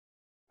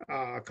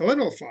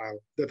collateral file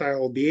that I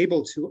will be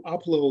able to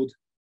upload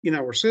in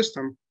our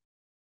system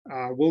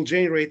will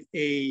generate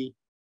a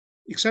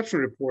exception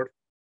report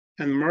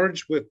and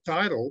merge with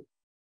title.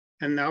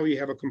 And now you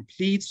have a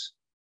complete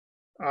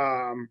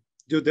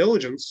due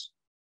diligence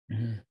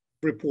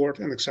report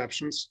and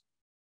exceptions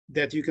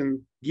that you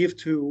can give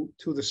to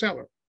the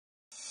seller.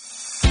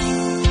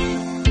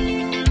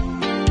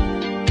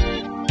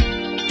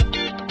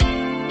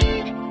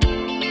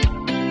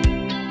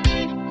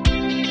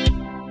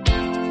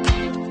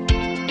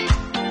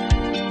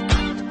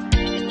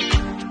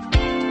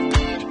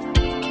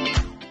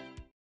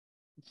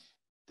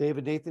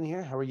 David, Nathan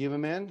here. How are you, my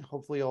man?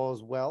 Hopefully all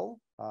is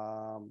well.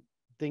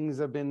 Things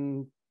have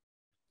been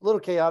a little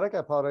chaotic. I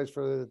apologize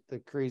for the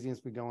craziness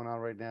been going on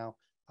right now,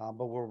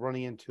 but we're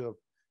running into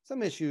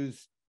some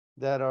issues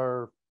that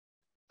are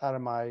out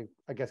of my,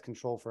 I guess,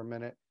 control for a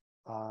minute.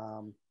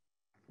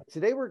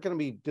 Today we're going to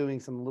be doing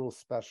some little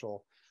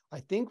special. I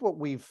think what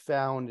we've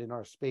found in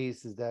our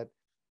space is that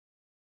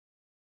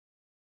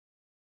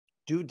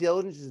due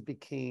diligence has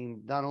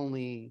became not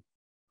only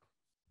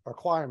a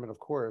requirement, of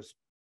course,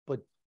 but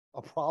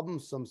a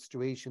problem-some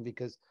situation,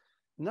 because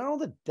not all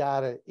the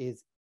data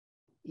is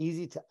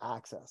easy to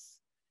access.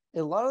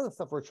 And a lot of the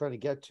stuff we're trying to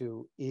get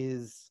to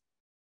is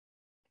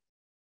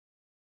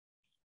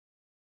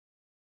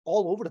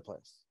all over the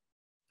place.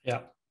 Yeah.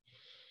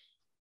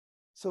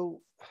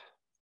 So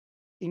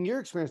in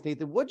your experience,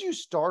 Nathan, what did you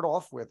start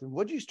off with? And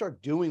what did you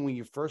start doing when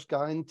you first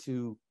got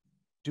into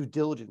due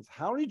diligence?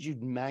 How did you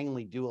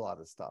manually do a lot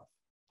of stuff?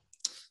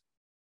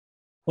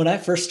 When I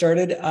first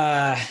started,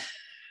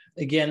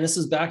 again, this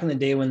was back in the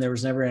day when there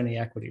was never any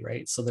equity,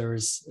 right? So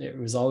it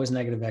was always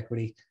negative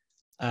equity.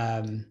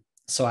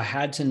 So I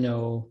had to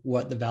know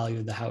what the value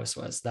of the house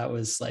was. That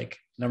was like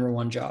number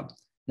one job.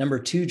 Number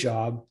two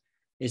job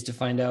is to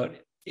find out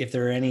if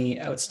there are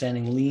any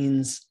outstanding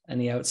liens,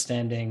 any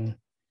outstanding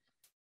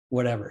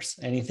whatevers,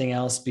 anything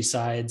else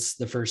besides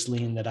the first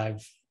lien that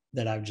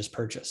I've just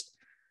purchased.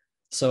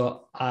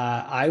 So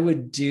I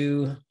would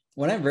do,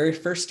 when I very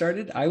first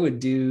started, I would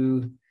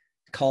do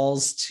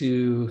calls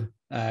to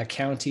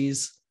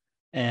counties,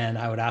 and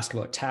I would ask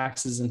about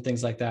taxes and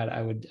things like that.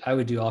 I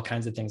would do all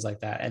kinds of things like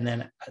that. And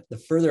then the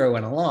further I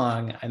went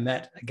along, I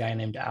met a guy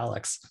named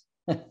Alex.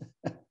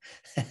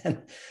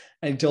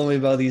 And he told me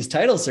about these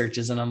title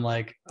searches, and I'm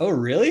like, oh,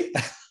 really?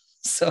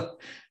 So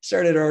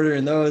started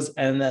ordering those.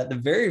 And at the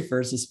very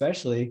first,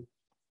 especially,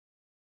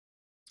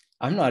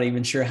 I'm not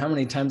even sure how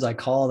many times I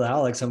called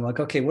Alex. I'm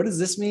like, okay, what does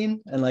this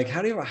mean? And like,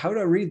 how do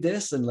I read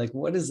this? And like,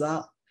 what is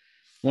that?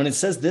 When it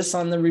says this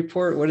on the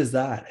report, what is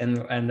that?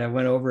 And I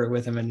went over it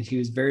with him, and he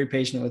was very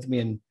patient with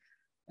me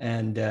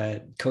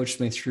and coached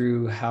me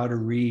through how to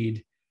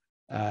read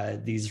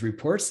these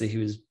reports that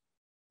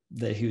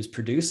he was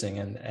producing.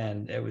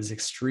 And it was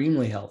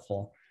extremely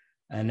helpful.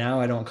 And now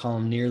I don't call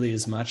him nearly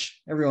as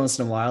much. Every once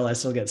in a while, I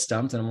still get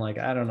stumped, and I'm like,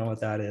 I don't know what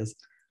that is.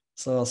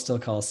 So I'll still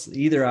call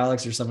either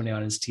Alex or somebody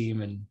on his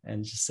team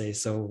and just say,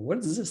 so what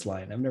is this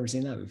line? I've never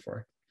seen that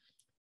before.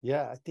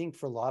 Yeah, I think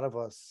for a lot of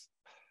us,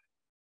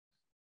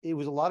 it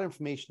was a lot of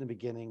information in the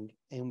beginning,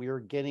 and we were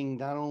getting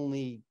not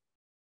only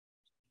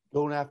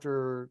going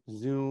after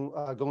Zoom,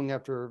 going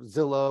after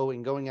Zillow,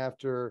 and going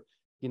after,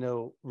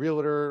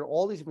 Realtor,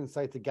 all these different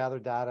sites to gather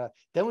data.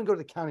 Then we go to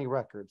the county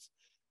records.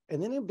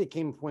 And then it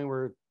became a point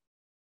where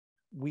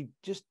it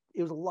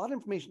was a lot of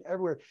information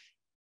everywhere.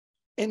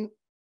 And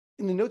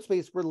in the note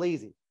space, we're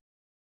lazy.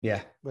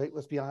 Yeah. Right.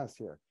 Let's be honest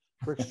here.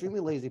 We're extremely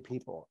lazy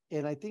people.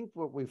 And I think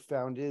what we've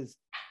found is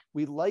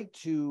we like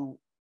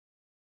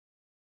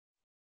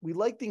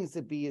things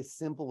to be as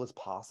simple as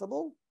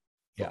possible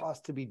for us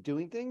to be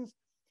doing things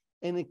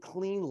in a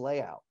clean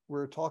layout.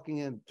 We're talking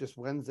in just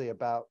Wednesday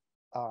about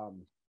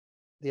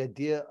the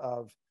idea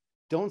of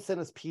don't send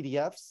us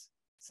PDFs,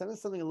 send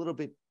us something a little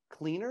bit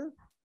cleaner.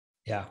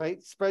 Yeah. Right.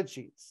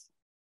 Spreadsheets.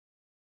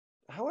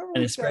 However,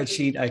 and a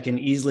spreadsheet, I can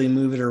easily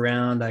move it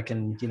around. I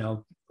can,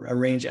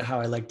 arrange it how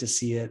I like to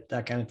see it,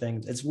 that kind of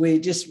thing. It's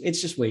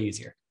just way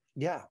easier.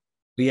 Yeah.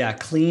 But yeah,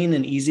 clean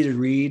and easy to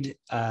read.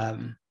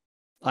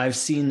 I've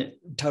seen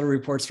title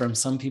reports from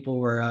some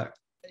people where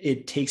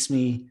it takes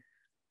me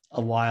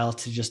a while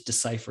to just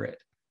decipher it.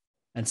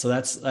 And so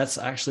that's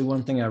actually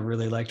one thing I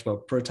really liked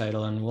about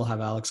ProTitle, and we'll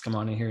have Alex come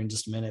on in here in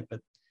just a minute, but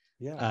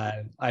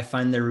yeah, I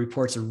find their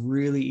reports are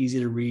really easy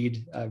to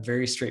read,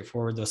 very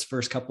straightforward. Those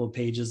first couple of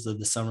pages of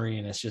the summary,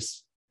 and it's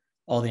just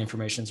all the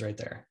information's right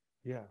there.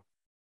 Yeah,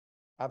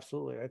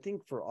 absolutely. I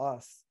think for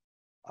us,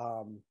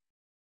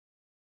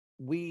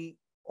 we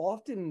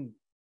often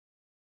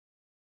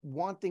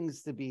want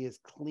things to be as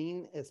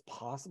clean as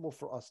possible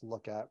for us to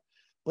look at,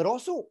 but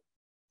also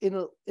in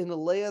a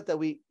layout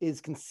that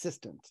is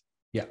consistent.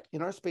 Yeah.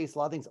 In our space, a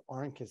lot of things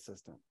aren't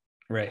consistent.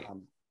 Right.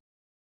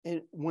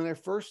 And when I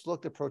first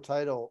looked at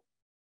ProTitle,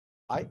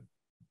 I,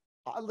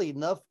 oddly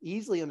enough,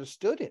 easily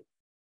understood it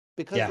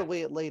because of the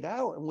way it laid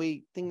out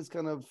and things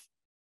kind of,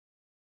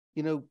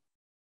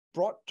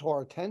 brought to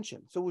our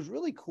attention. So it was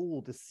really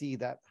cool to see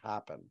that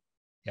happen.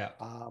 Yeah.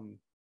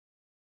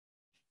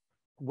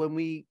 When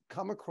we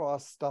come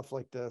across stuff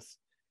like this,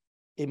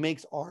 it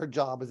makes our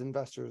job as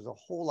investors a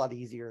whole lot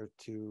easier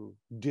to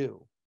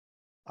do,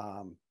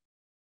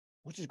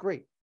 which is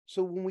great.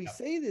 So when we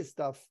say this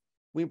stuff,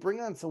 we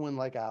bring on someone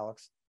like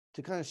Alex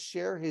to kind of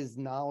share his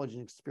knowledge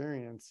and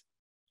experience.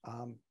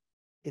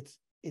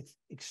 It's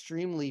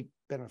extremely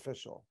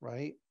beneficial,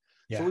 right?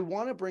 Yeah. So we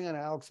want to bring on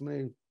Alex. I'm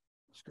going to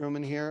screw him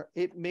in here.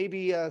 It may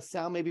be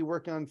Sal may be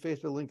working on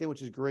Facebook, LinkedIn,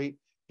 which is great.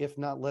 If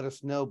not, let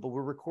us know. But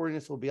we're recording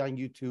this. Will be on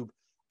YouTube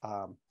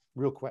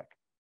real quick.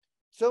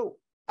 So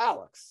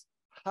Alex,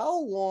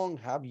 how long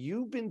have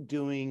you been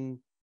doing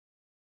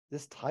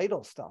this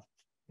title stuff?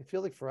 I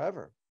feel like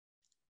forever.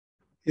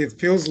 It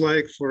feels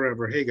like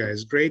forever. Hey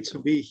guys, great to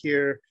be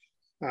here.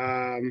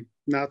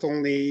 Not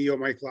only you're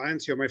my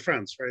clients, you're my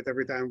friends, right?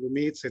 Every time we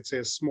meet, it's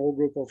a small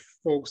group of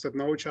folks that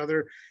know each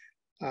other.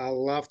 I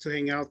love to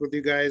hang out with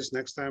you guys.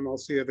 Next time I'll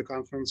see you at the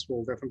conference,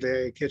 we'll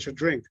definitely catch a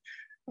drink.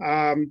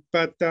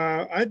 But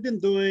I've been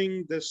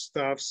doing this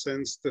stuff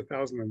since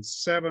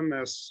 2007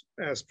 as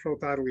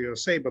ProTitle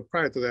USA. But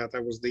prior to that, I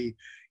was the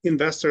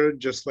investor,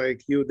 just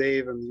like you,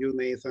 Dave, and you,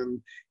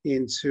 Nathan,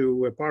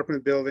 into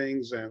apartment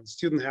buildings and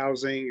student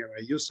housing. And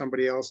I used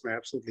somebody else, and I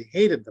absolutely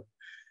hated them.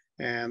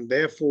 And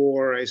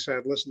therefore, I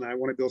said, listen, I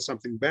want to build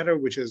something better,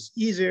 which is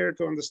easier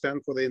to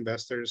understand for the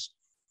investors.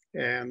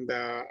 And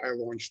I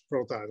launched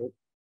ProTitle,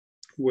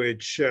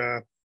 which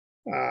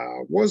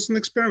was an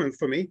experiment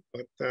for me,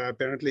 but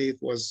apparently it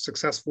was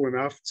successful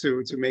enough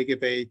to make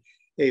it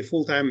a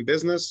full-time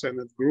business, and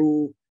it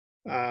grew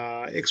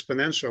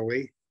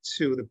exponentially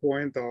to the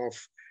point of,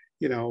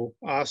 you know,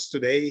 us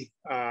today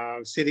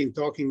sitting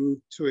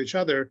talking to each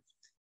other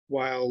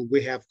while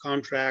we have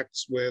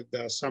contracts with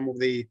some of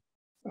the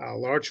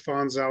large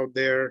funds out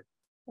there,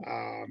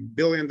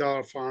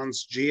 billion-dollar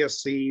funds,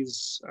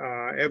 GSCs,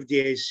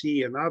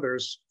 FDIC, and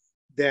others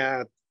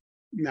that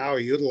now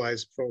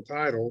utilize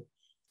ProTitle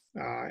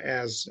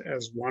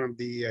as one of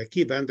the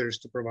key vendors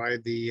to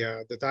provide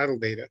the title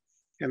data.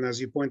 And as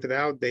you pointed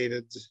out,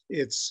 David,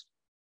 it's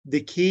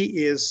the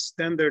key is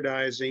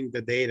standardizing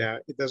the data.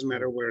 It doesn't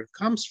matter where it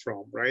comes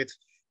from, right?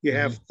 You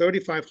have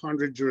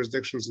 3,500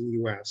 jurisdictions in the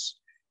US.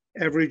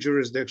 Every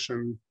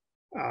jurisdiction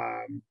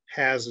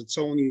has its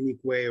own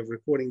unique way of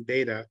recording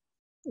data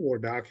or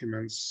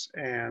documents.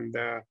 And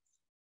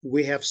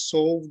we have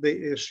solved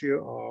the issue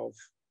of,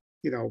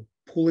 you know,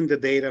 pulling the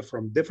data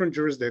from different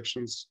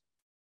jurisdictions,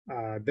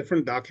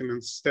 different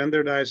documents,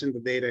 standardizing the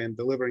data, and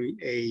delivering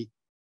a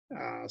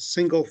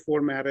single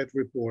formatted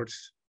report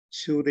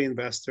to the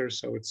investor.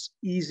 So it's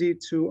easy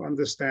to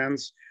understand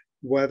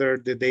whether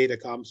the data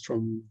comes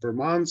from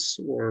Vermont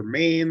or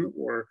Maine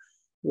or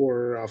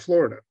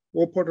Florida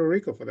or Puerto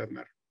Rico for that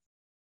matter.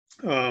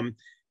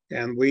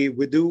 And we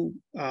do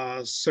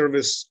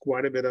service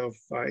quite a bit of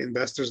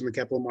investors in the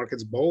capital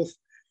markets, both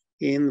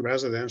in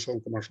residential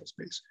and commercial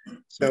space.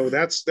 So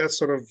that's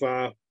sort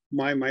of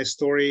my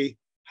story,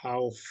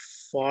 how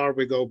far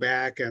we go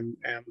back and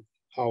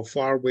how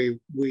far we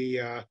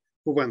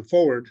went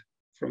forward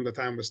from the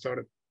time we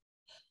started.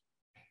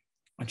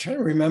 I'm trying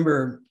to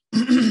remember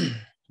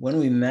when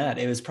we met.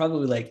 It was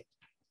probably like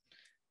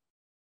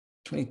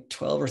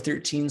 2012 or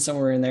 13,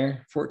 somewhere in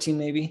there, 14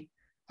 maybe.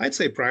 I'd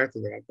say prior to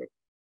that,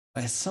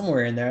 but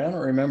somewhere in there. I don't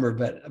remember,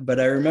 but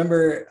I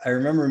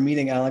remember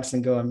meeting Alex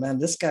and going, man,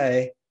 this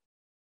guy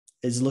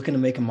is looking to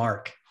make a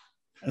mark.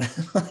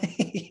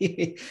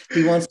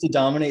 He wants to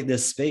dominate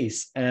this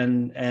space,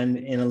 and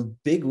in a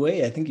big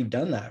way, I think you've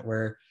done that.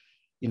 Where,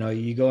 you know,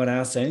 you go and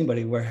ask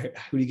anybody, who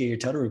do you get your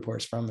title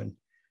reports from, and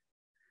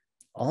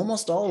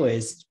almost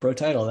always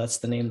ProTitle. That's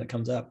the name that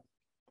comes up.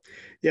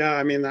 Yeah,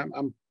 I mean,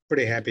 I'm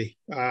pretty happy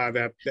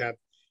that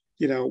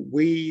you know,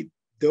 we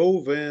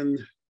dove in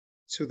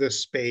to this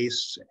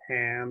space,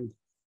 and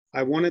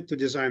I wanted to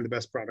design the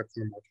best product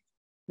in the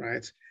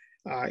market,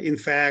 right? In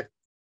fact,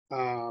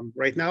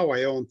 right now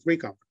I own 3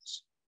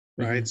 companies,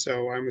 right?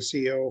 So I'm a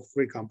CEO of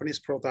 3 companies.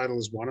 ProTitle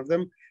is one of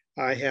them.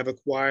 I have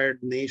acquired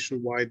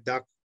nationwide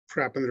doc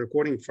prep and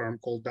recording firm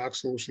called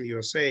Diligence.For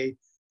USA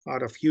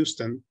out of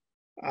Houston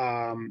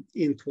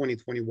in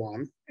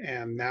 2021.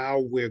 And now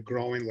we're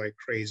growing like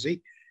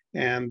crazy.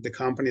 And the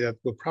company that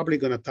we're probably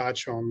going to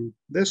touch on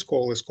this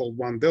call is called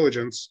One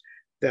Diligence.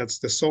 That's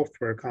the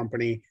software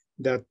company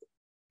that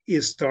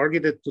is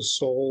targeted to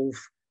solve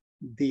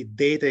the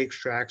data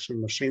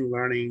extraction, machine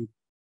learning,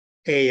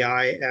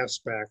 AI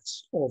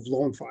aspects of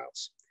loan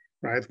files,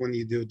 right? When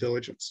you do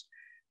diligence.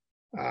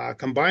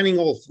 Combining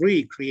all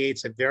 3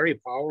 creates a very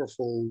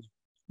powerful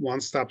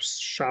one-stop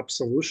shop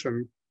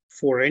solution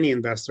for any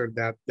investor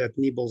that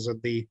nibbles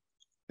at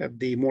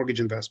the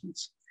mortgage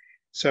investments.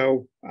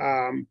 So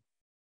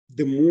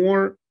the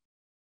more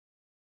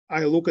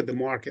I look at the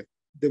market,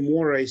 the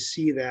more I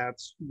see that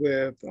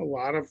with a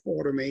lot of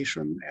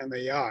automation and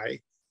AI,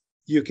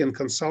 you can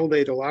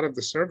consolidate a lot of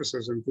the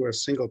services into a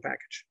single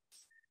package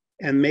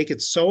and make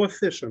it so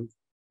efficient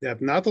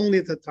that not only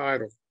the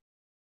title,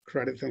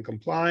 credit and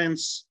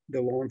compliance,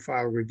 the loan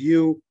file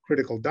review,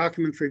 critical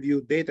document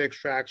review, data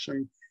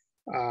extraction,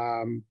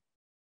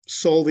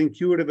 solving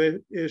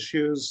curative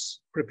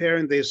issues,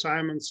 preparing the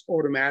assignments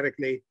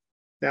automatically,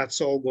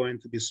 that's all going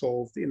to be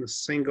solved in a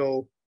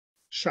single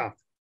shop.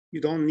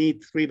 You don't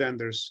need 3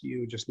 vendors,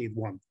 you just need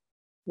one,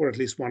 or at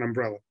least one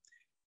umbrella,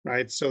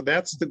 right? So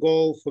that's the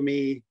goal for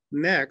me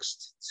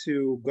next,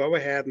 to go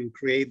ahead and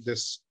create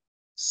this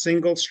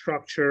single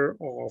structure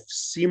of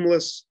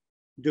seamless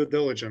due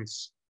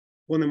diligence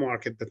on the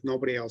market that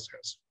nobody else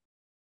has.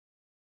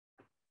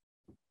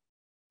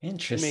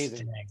 Interesting.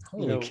 Amazing.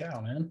 Holy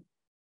cow, man.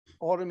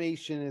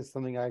 Automation is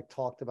something I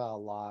talked about a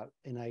lot,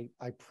 and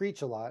I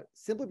preach a lot,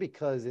 simply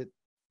because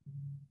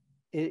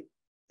it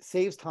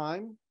saves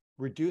time,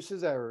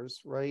 reduces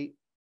errors, right?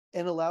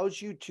 And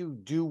allows you to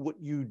do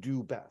what you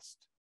do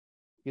best.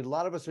 A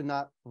lot of us are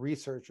not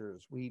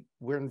researchers.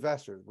 We're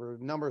investors. We're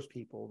numbers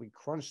people. We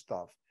crunch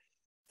stuff.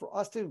 For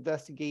us to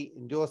investigate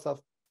and do our stuff,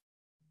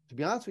 to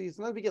be honest with you,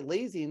 sometimes we get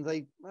lazy and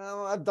like,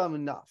 well, I've done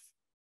enough.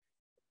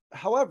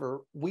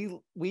 However, we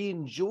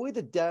enjoy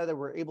the data that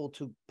we're able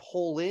to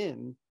pull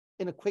in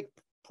a quick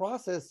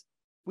process.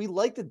 We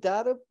like the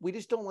data. We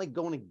just don't like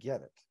going to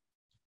get it,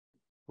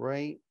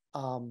 right?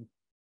 And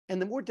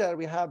the more data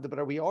we have, the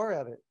better we are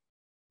at it.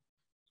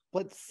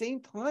 But at the same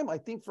time, I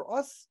think for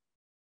us,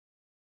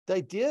 the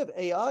idea of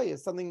AI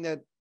is something that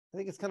I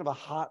think is kind of a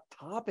hot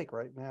topic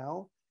right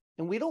now,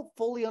 and we don't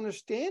fully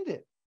understand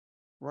it,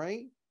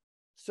 right?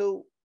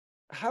 So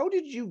how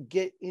did you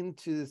get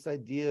into this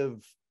idea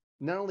of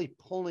not only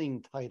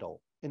pulling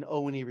title in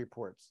O&E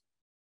reports,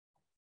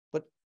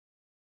 but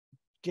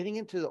getting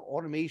into the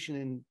automation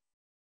and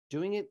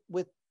doing it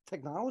with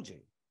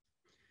technology?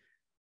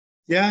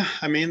 Yeah,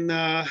 I mean,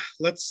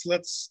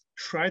 let's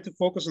try to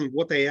focus on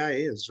what AI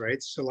is,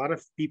 right? So a lot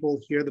of people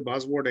hear the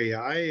buzzword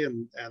AI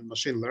and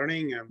machine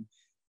learning, and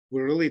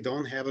we really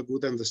don't have a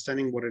good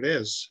understanding what it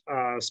is,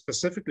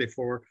 specifically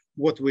for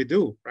what we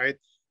do, right?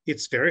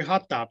 It's very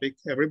hot topic.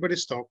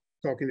 Everybody's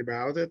talking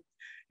about it.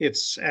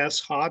 It's as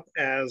hot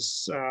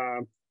as,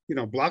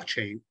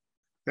 blockchain.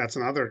 That's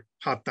another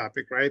hot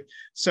topic, right?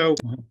 So,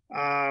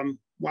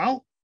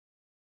 well,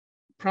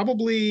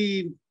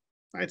 probably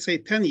I'd say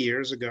 10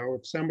 years ago,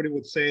 if somebody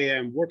would say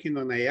I'm working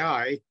on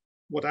AI,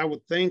 what I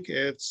would think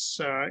it's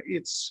a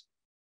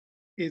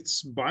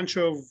bunch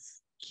of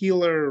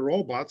killer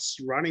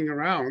robots running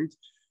around,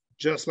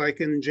 just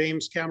like in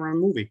James Cameron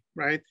movie,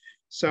 right?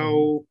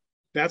 So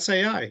that's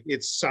AI.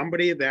 It's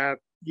somebody that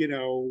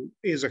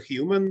is a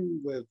human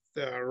with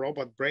a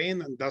robot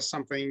brain and does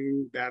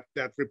something that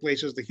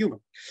replaces the human.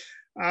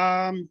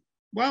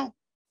 Well,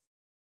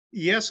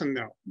 yes and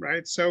no,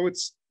 right? So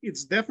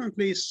it's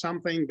definitely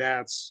something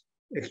that's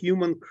a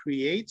human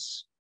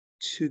creates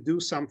to do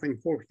something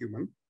for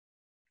human,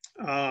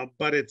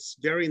 but it's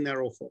very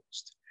narrow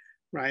focused,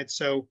 right?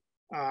 So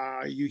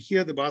you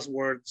hear the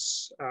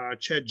buzzwords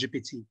Chat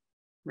GPT,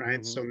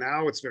 right? So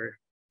now it's very,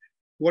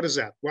 what is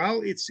that?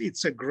 Well,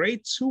 it's a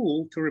great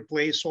tool to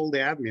replace all the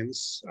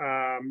admins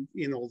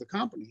in all the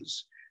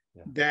companies.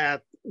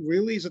 That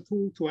really is a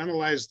tool to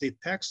analyze the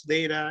text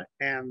data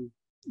and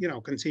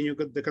continue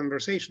the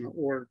conversation,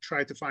 or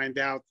try to find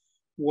out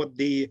what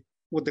the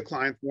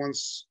client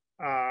wants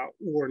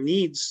or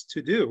needs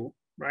to do,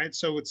 right?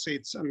 So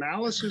it's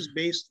analysis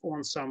based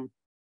on some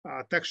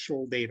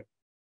textual data.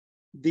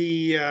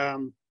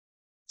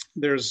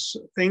 There's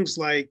things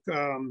like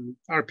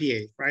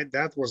RPA, right?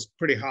 That was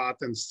pretty hot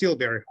and still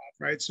very hot,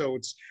 right? So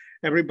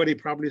everybody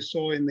probably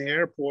saw in the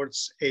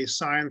airports a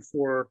sign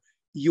for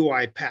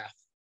UiPath,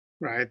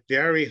 right?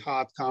 Very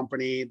hot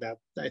company that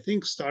I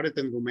think started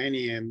in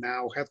Romania and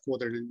now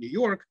headquartered in New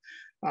York,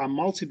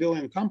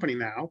 multi-billion company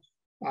now.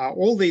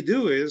 All they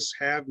do is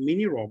have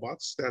mini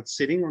robots that's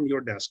sitting on your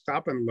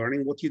desktop and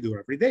learning what you do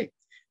every day.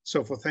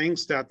 So for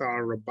things that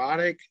are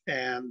robotic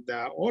and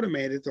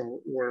automated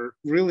or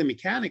really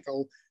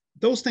mechanical,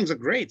 those things are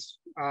great.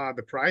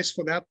 The price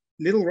for that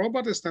little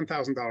robot is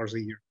 $10,000 a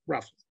year,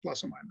 roughly,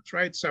 plus or minus,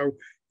 right? So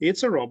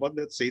it's a robot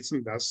that sits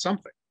and does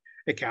something,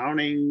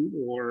 accounting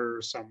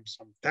or some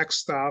tech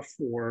stuff,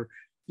 or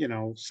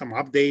some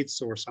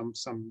updates or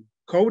some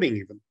coding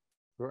even.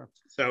 Sure.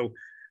 So,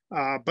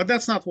 but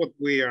that's not what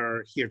we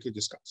are here to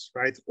discuss,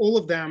 right? All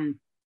of them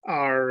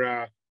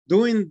are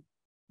doing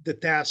the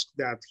task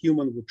that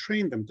human would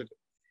train them to do.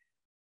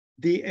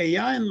 The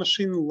AI and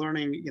machine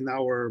learning in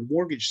our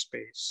mortgage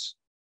space,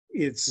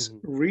 it's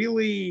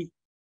really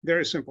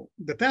very simple.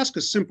 The task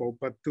is simple,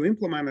 but to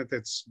implement it,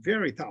 it's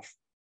very tough.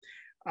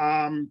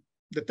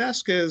 The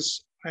task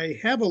is, I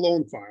have a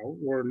loan file,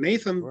 or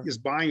Nathan is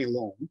buying a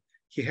loan.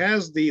 He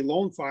has the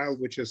loan file,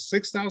 which is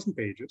 6,000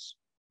 pages.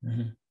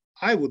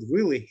 I would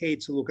really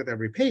hate to look at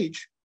every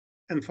page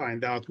and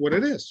find out what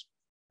it is,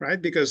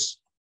 right? Because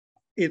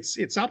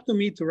it's up to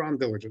me to run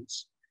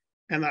diligence,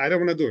 and I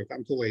don't want to do it.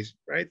 I'm too lazy,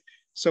 right?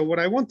 So what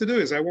I want to do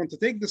is I want to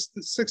take this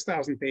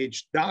 6,000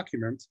 page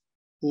document,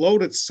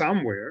 load it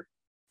somewhere,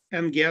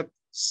 and get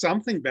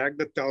something back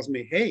that tells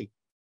me, hey,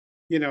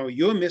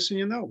 you're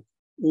missing a note,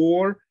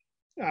 or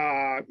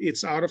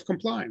it's out of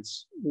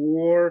compliance,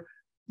 or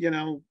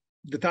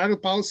the title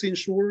policy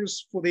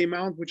insures for the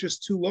amount which is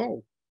too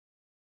low,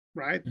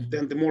 right?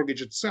 Than the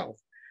mortgage itself.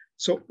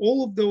 So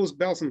all of those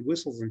bells and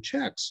whistles and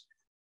checks,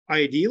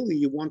 ideally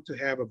you want to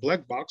have a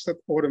black box that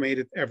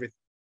automated everything,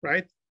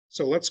 right?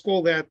 So let's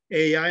call that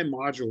AI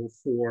module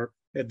for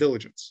a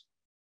diligence.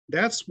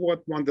 That's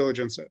what One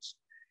Diligence is.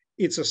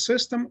 It's a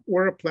system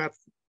or a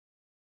platform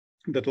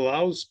that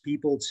allows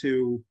people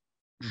to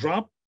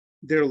drop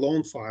their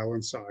loan file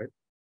inside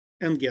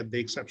and get the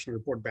exception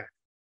report back,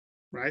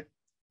 right?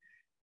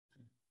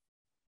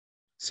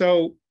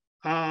 So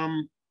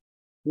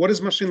what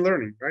is machine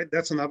learning, right?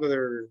 That's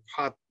another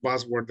hot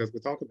buzzword that we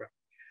talk about.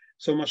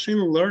 So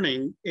machine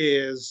learning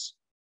is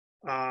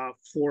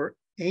for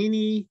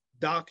any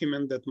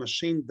document that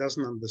machine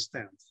doesn't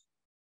understand,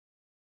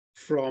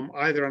 from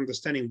either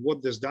understanding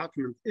what this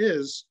document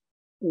is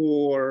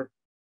or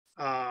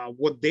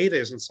what data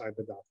is inside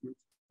the document,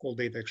 called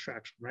data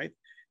extraction, right?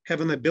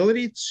 Have an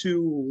ability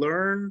to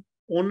learn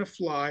on the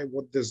fly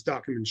what this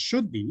document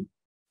should be.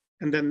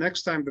 And then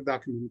next time the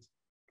document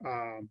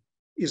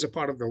is a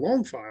part of the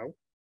loan file,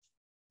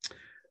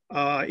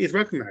 it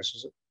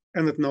recognizes it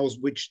and it knows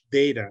which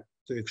data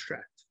to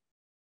extract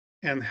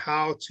and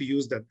how to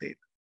use that data,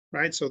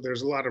 right? So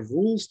there's a lot of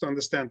rules to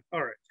understand.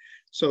 All right,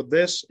 so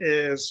this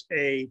is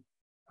a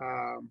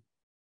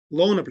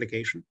loan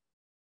application,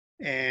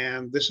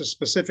 and this is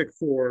specific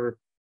for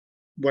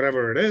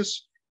whatever it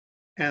is,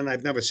 and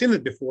I've never seen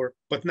it before,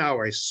 but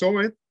now I saw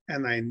it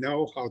and I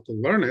know how to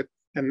learn it.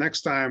 And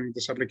next time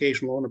this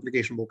loan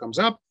application comes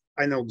up,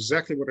 I know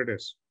exactly what it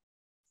is.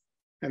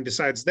 And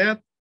besides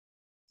that,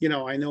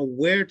 I know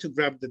where to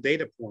grab the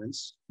data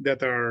points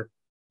that are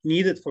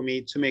needed for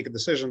me to make a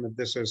decision if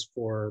this is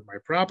for my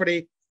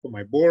property, for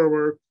my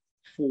borrower,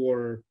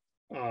 for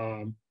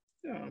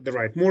the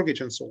right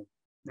mortgage, and so on,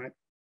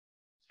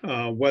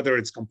 right? Whether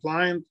it's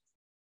compliant,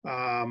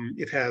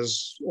 it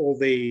has all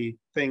the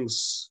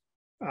things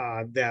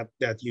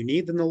that you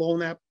need in the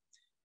loan app.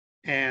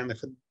 And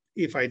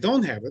if I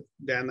don't have it,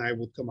 then I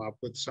would come up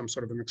with some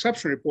sort of an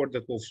exception report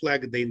that will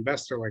flag the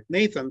investor like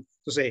Nathan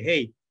to say,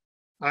 hey,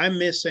 I'm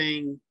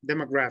missing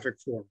demographic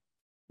form,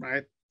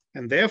 right?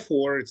 And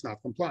therefore it's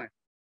not compliant.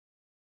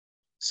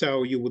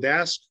 So you would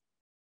ask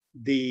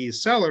the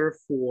seller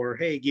for,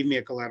 hey, give me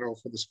a collateral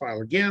for this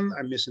file again,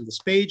 I'm missing this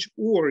page,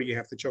 or you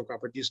have to choke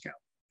up a discount,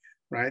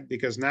 right?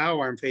 Because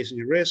now I'm facing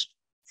a risk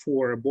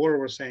for a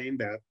borrower saying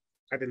that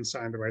I didn't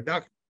sign the right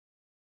document.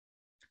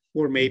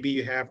 Or maybe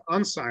you have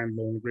unsigned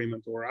loan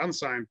agreement or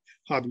unsigned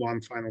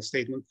HUD-1 final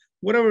statement,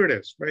 whatever it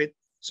is, right?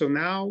 So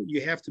now you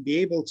have to be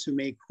able to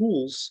make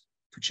rules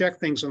to check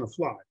things on the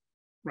fly,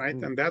 right?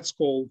 And that's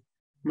called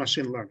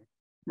machine learning,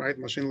 right?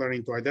 Machine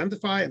learning to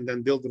identify and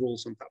then build the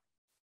rules on top.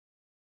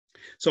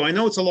 So I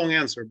know it's a long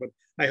answer, but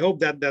I hope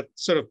that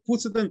sort of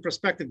puts it in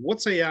perspective.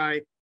 What's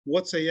AI?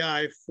 What's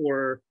AI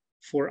for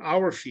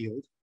our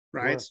field,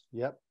 right?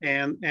 Sure.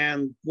 Yep.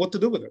 And what to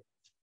do with it.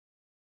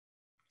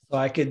 So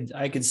I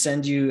could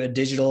send you a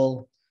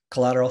digital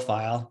collateral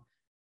file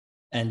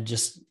and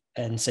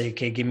say,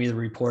 okay, give me the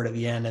report at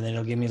the end, and then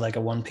it'll give me like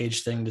a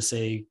one-page thing to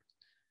say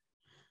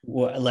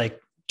what, like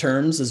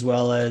terms as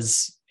well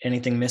as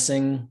anything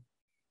missing,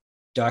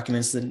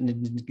 documents that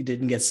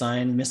didn't get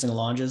signed, missing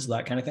allonges,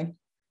 that kind of thing.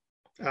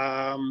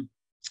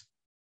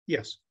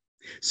 Yes.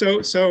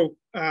 So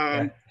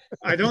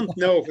I don't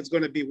know if it's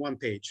going to be one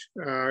page.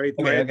 It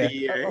might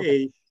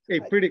be a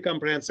pretty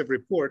comprehensive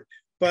report,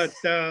 but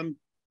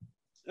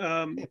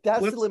if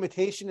that's the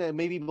limitation, and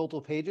maybe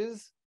multiple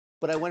pages,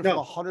 but I went from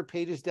 100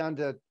 pages down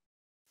to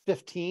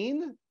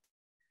 15.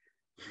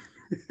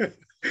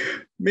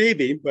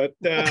 Maybe, but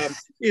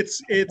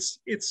it's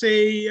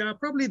a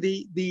probably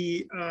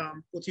the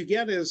what you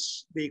get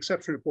is the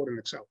exception report in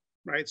Excel,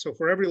 right? So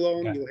for every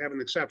loan, you'll have an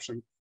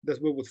exception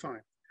that we would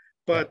find.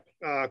 But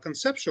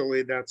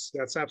conceptually, that's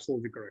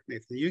absolutely correct,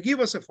 Nathan. You give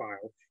us a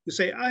file, you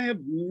say, I have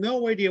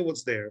no idea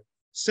what's there.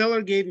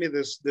 Seller gave me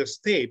this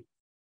tape,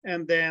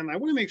 and then I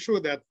want to make sure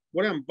that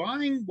what I'm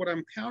buying, what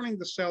I'm counting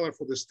the seller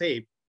for this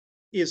tape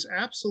is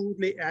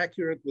absolutely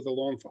accurate with the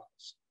loan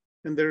files.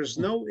 And there's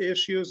no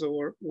issues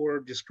or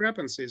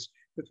discrepancies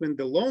between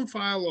the loan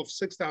file of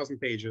 6,000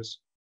 pages,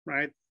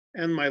 right,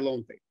 and my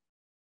loan tape,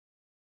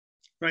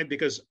 right?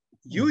 Because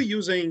you're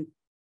using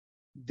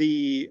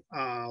the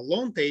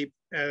loan tape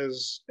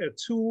as a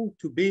tool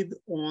to bid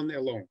on a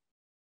loan,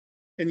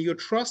 and you're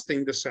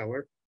trusting the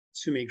seller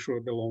to make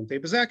sure the loan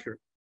tape is accurate,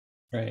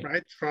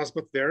 right? Trust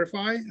but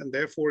verify, and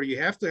therefore you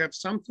have to have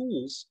some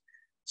tools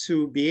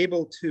to be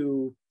able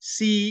to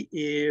see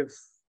if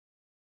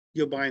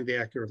you're buying the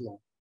accurate loan,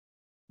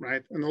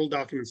 right? And all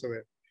documents are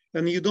there.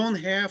 And you don't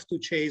have to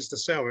chase the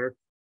seller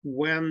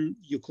when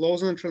you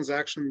close on a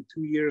transaction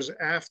 2 years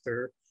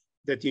after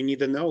that you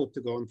need a note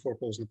to go and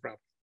foreclose on the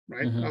property,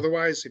 right?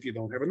 Otherwise, if you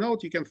don't have a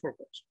note, you can't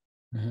foreclose.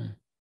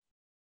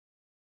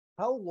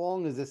 How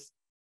long does this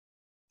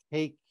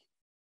take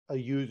a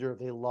user if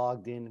they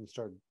logged in and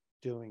started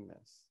doing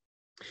this?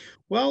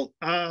 Well,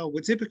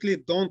 we typically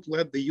don't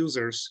let the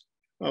users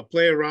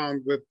play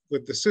around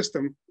with the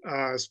system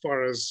as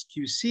far as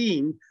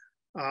QCing,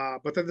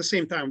 but at the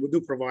same time, we do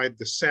provide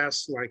the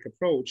SaaS-like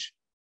approach,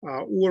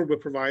 or we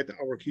provide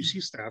our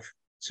QC staff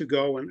to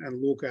go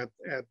and look at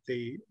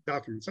the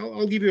documents.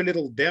 I'll give you a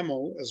little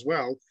demo as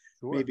well,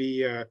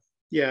 maybe, a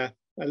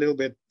little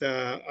bit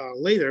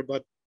later,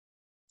 but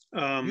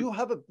You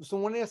have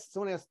someone asked,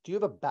 do you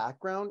have a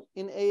background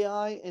in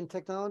AI and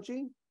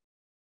technology?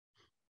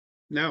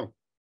 No,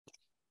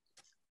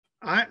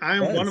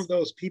 I'm one of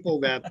those people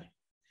that,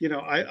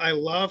 I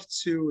love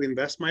to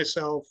invest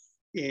myself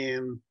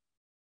in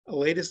the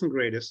latest and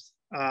greatest.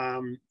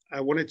 I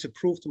wanted to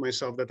prove to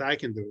myself that I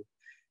can do it.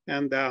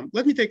 And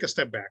let me take a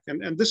step back.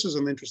 And this is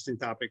an interesting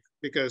topic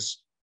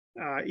because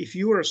if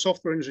you are a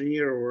software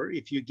engineer or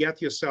if you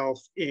get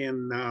yourself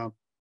in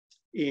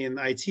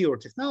IT or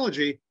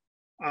technology,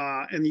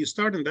 and you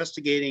start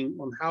investigating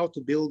on how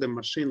to build a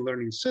machine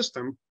learning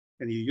system,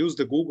 and you use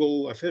the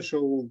Google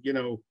official,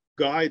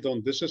 guide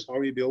on this is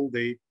how you build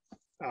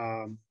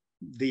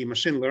the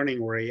machine learning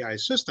or AI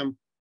system,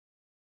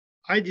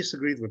 I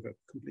disagreed with it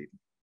completely.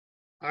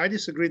 I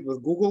disagreed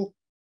with Google.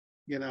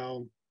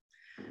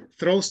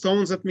 Throw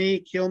stones at me,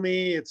 kill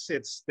me.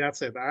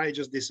 That's it. I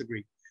just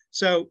disagree.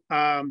 So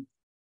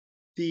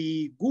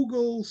the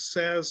Google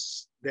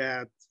says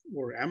that,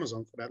 or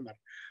Amazon for that matter,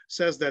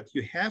 says that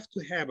you have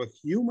to have a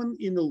human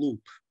in the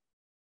loop,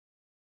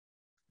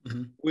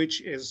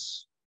 which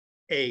is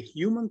a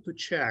human to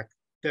check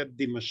that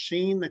the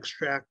machine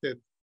extracted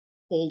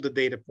all the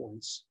data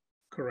points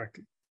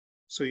correctly.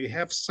 So you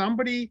have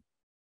somebody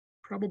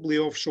probably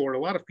offshore, a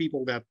lot of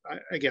people that,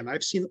 again,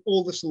 I've seen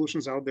all the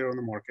solutions out there on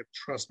the market.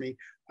 Trust me,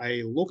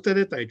 I looked at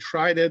it, I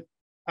tried it.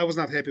 I was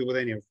not happy with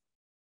any of them.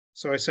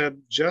 So I said,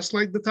 just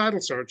like the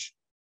title search,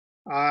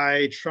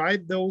 I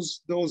tried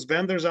those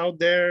vendors out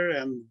there,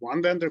 and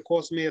one vendor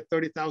cost me a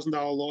 $30,000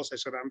 loss. I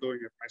said, I'm doing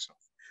it myself.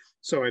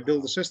 So I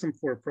built a system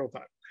for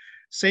ProTitle.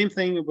 Same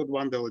thing with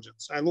One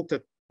Diligence. I looked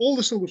at all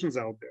the solutions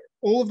out there.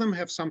 All of them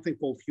have something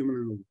called human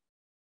in the loop.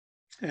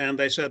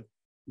 And I said,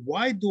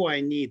 why do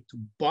I need to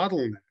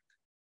bottleneck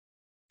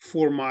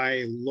for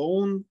my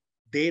loan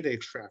data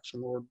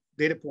extraction or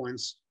data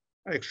points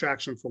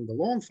extraction from the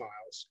loan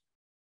files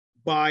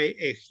by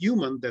a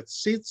human that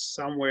sits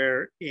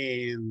somewhere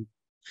in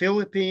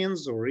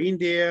Philippines or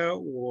India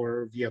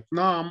or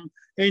Vietnam,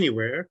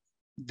 anywhere,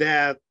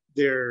 that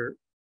they're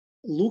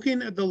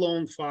looking at the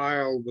loan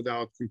file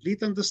without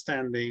complete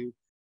understanding,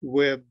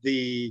 with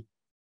the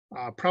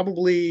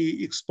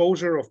probably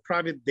exposure of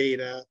private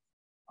data,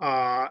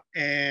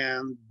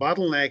 and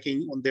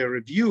bottlenecking on their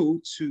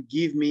review to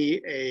give me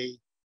a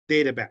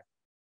data back,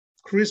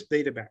 crisp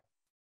data back.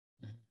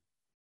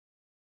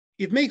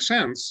 It makes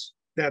sense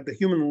that the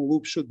human in the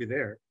loop should be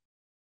there,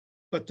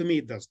 but to me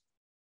it doesn't.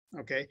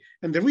 Okay,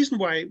 and the reason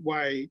why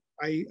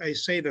I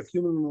say that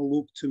human in the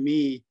loop to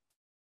me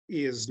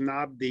is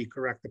not the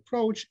correct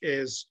approach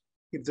is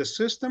if the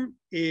system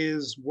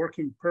is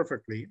working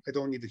perfectly, I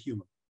don't need a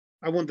human.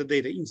 I want the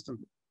data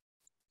instantly.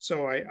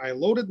 So I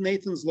loaded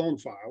Nathan's loan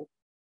file.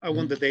 I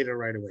want the data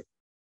right away.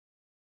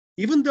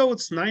 Even though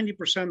it's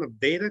 90% of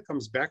data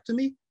comes back to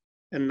me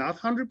and not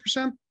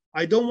 100%,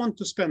 I don't want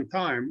to spend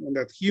time on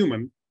that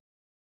human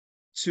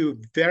to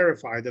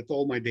verify that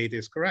all my data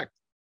is correct.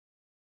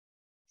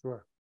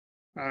 Sure.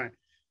 All right.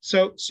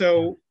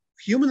 So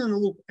human in the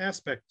loop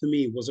aspect to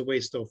me was a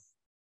waste of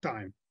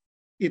time.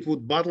 It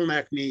would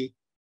bottleneck me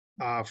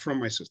from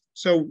my system.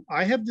 So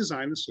I have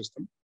designed a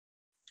system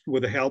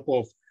with the help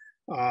of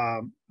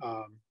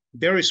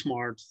very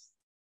smart,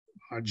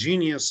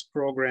 genius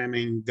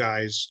programming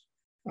guys.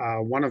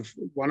 One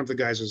of the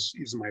guys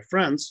is my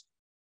friends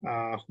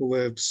who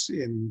lives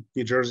in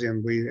New Jersey,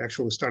 and we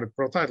actually started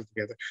ProTitle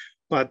together.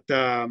 But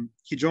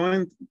he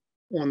joined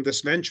on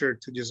this venture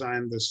to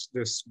design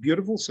this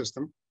beautiful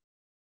system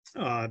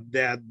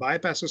that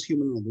bypasses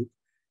human in the loop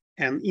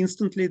and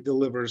instantly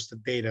delivers the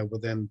data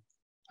within,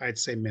 I'd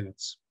say,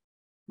 minutes,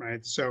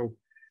 right? So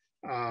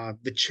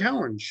the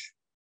challenge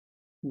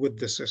with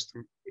the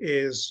system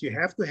is you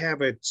have to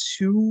have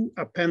two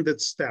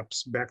appended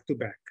steps back to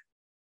back.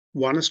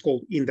 One is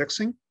called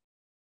indexing.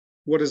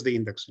 What is the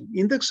indexing?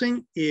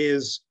 Indexing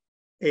is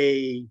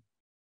a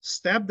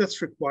step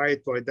that's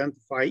required to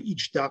identify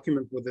each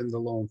document within the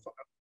loan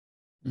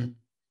file,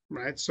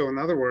 right? So in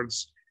other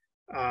words,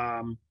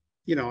 I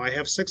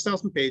have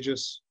 6,000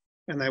 pages,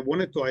 and I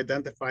wanted to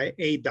identify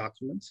a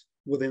document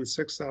within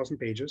 6,000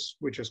 pages,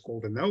 which is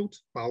called a note,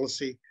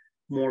 policy,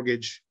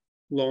 mortgage,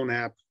 loan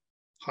app,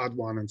 hot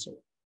one, and so on,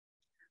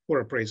 or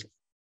appraisal,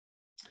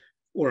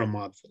 or a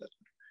mod for that.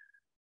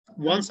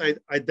 Once I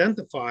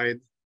identified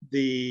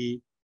the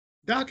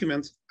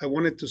document, I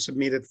wanted to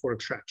submit it for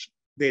extraction,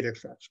 data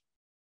extraction.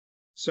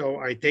 So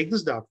I take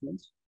this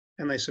document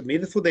and I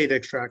submit it for data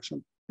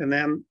extraction. And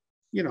then,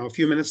 a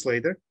few minutes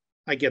later,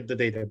 I get the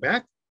data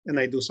back and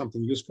I do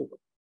something useful with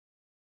it.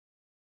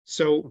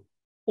 So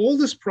all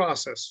this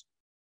process,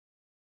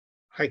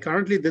 I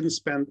currently didn't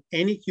spend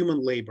any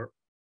human labor.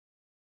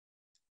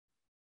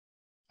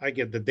 I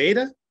get the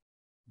data,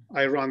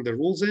 I run the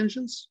rules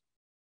engines,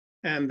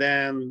 and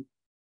then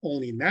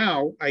only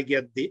now I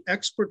get the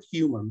expert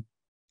human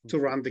to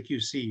run the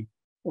QC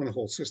on the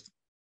whole system,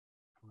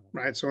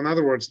 right? So in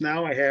other words,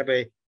 now I have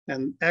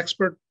an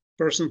expert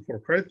person for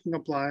credit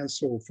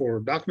compliance or for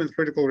document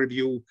critical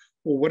review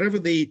or whatever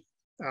the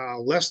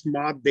less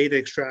mod data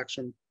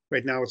extraction.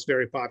 Right now it's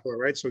very popular,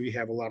 right? So you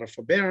have a lot of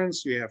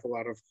forbearance, you have a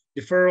lot of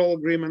deferral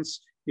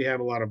agreements, you have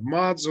a lot of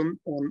mods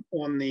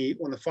on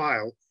the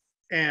file,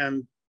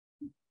 and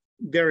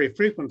very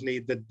frequently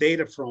the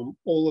data from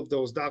all of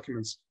those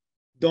documents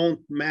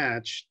don't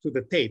match to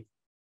the tape,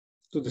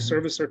 to the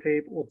servicer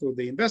tape or to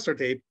the investor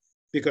tape,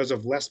 because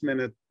of last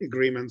minute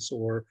agreements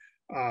or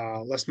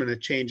last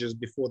minute changes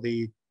before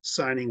the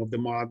signing of the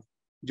mod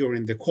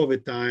during the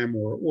COVID time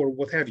or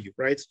what have you,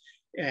 right?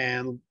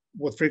 And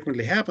what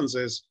frequently happens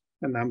is,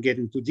 and I'm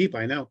getting too deep,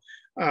 I know,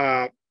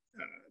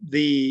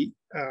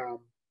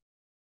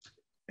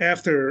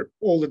 after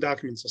all the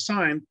documents are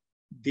signed,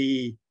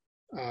 the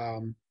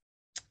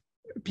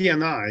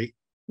P&I,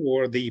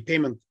 or the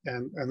payment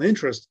and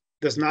interest,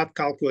 does not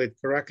calculate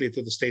correctly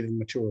to the stated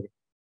maturity.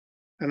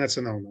 And that's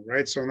a no-no,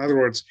 right? So in other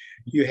words,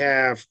 you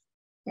have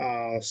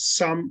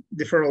some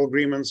deferral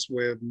agreements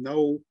with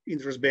no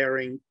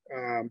interest-bearing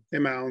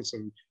amounts,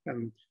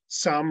 and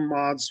some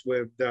mods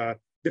with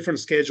different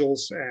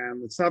schedules,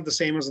 and it's not the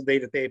same as a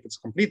data tape. It's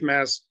a complete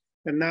mess,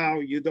 and now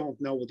you don't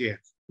know what you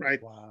have,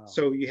 right? Wow.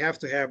 So you have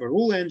to have a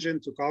rule engine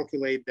to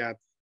calculate that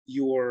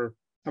your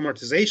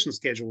amortization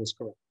schedule is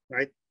correct,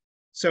 right?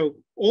 So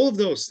all of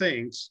those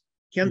things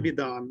can be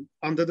done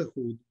under the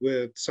hood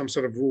with some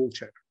sort of rule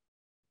check.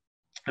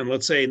 And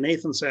let's say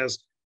Nathan says,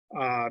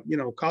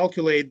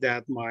 calculate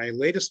that my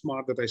latest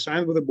mod that I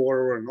signed with the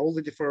borrower and all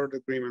the deferral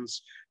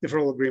agreements,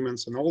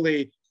 and all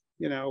the,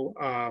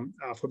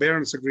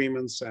 forbearance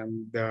agreements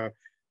and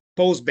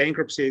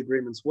post-bankruptcy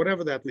agreements,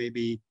 whatever that may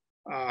be,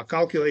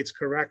 calculates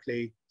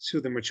correctly to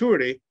the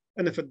maturity.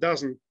 And if it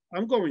doesn't,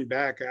 I'm going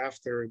back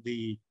after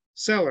the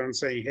seller and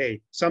saying,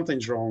 hey,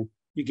 something's wrong.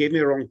 You gave me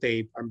a wrong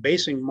tape. I'm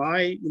basing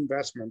my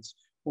investments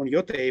on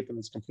your tape, and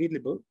it's completely,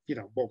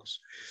 bogus.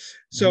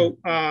 So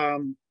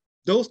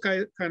those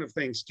kind of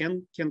things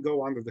can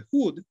go under the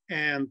hood.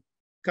 And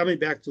coming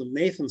back to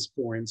Nathan's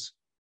points,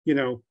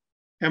 am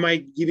I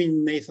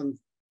giving Nathan,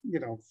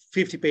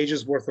 50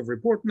 pages worth of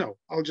report? No,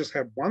 I'll just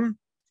have one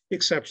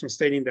exception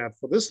stating that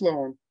for this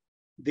loan,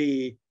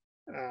 the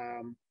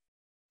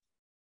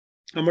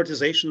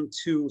amortization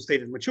to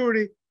stated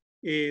maturity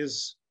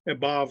is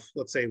above,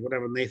 let's say,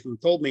 whatever Nathan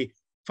told me,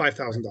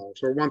 $5,000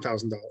 or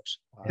 $1,000.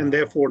 Wow. And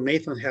therefore,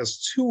 Nathan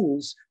has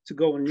tools to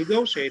go and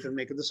negotiate and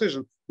make a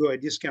decision. Do I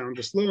discount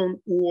this loan,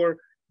 or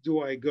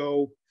do I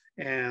go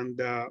and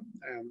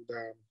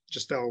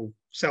just tell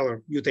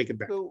seller, you take it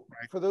back? So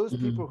right? For those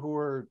people who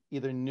are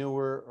either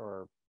newer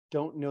or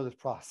don't know this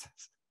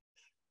process,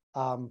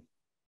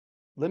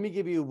 let me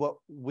give you what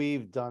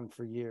we've done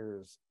for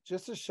years,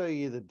 just to show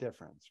you the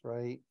difference,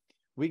 right?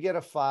 We get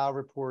a file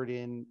report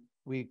in,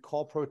 we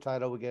call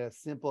ProTitle, we get a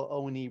simple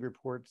O&E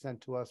report sent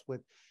to us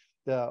with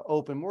the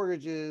open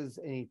mortgages,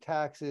 any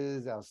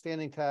taxes,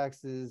 outstanding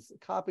taxes,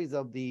 copies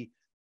of the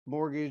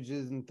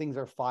mortgages and things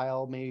are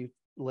filed, maybe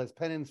les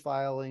pendants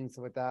filing,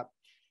 stuff like that.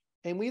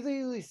 And we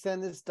usually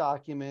send this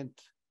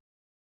document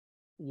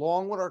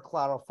along with our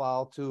collateral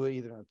file to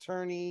either an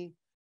attorney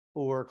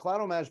or a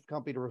collateral management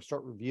company to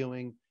start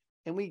reviewing.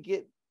 And we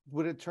get,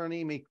 with an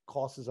attorney, may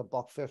cost us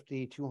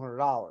 $150,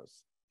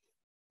 $200.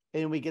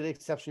 And we get an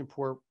exception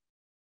report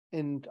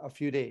in a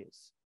few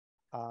days.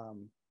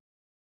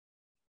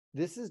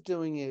 This is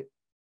doing it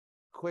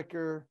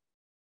quicker,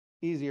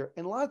 easier.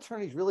 And a lot of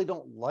attorneys really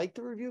don't like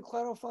to review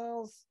collateral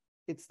files.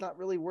 It's not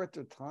really worth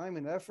their time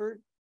and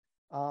effort.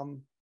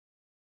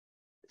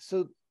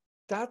 So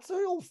that's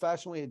the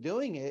old-fashioned way of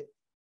doing it.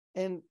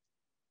 And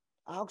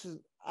Alex is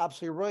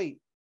absolutely right.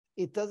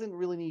 It doesn't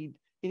really need,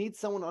 it needs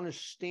someone to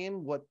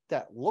understand what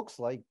that looks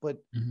like, but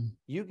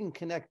you can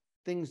connect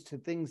things to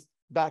things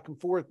back and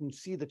forth and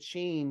see the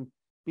chain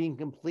being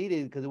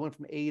completed because it went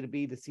from A to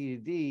B to C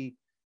to D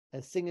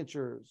as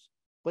signatures.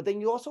 But then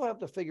you also have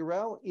to figure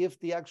out if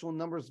the actual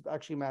numbers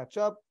actually match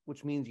up,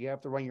 which means you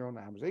have to run your own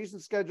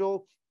amortization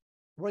schedule,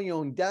 run your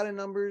own data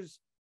numbers.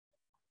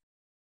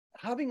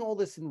 Having all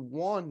this in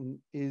one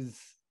is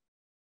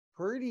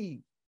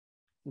pretty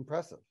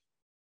impressive.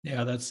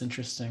 Yeah, that's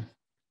interesting.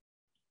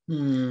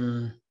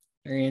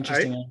 Very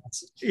interesting.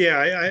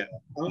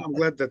 I'm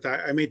glad that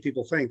I made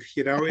people think.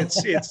 It's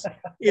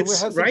we have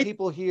some right.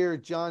 people here.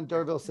 John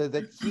Darville said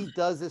that he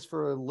does this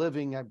for a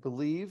living, I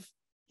believe.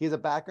 He has a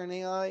background in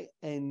AI,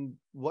 and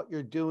what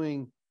you're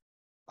doing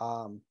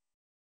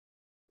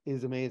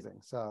is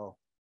amazing. So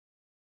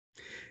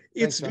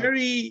it's thanks,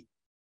 very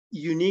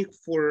unique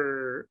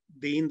for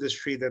the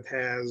industry that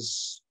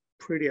has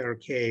pretty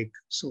archaic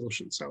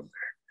solutions out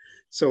there.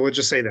 So let's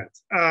just say that.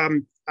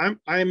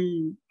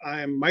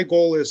 My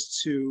goal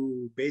is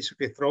to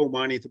basically throw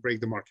money to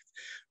break the market,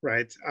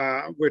 right?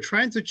 We're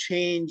trying to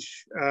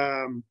change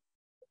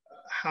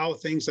how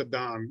things are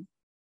done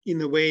in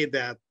a way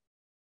that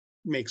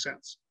makes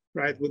sense,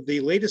 right? With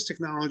the latest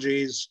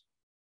technologies,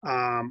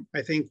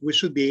 I think we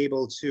should be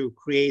able to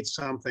create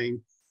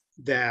something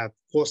that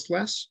costs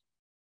less,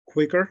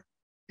 quicker,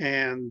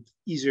 and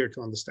easier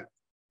to understand,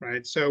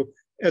 right? So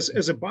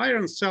as a buyer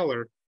and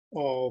seller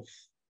of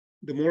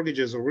the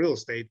mortgages or real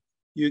estate,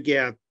 you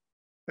get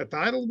a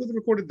title with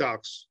recorded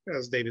docs,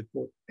 as David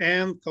put,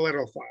 and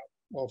collateral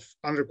file of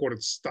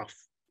unrecorded stuff,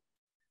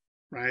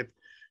 right?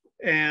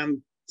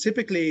 And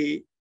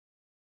typically,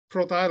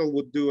 ProTitle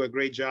would do a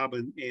great job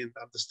in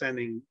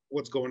understanding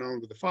what's going on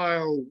with the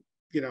file,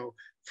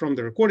 from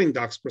the recording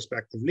docs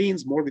perspective,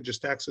 liens, mortgages,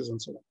 taxes,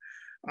 and so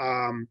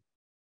on.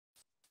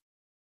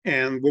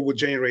 And we would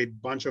generate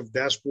a bunch of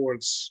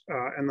dashboards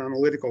and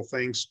analytical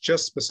things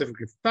just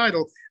specifically for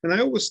title. And I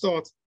always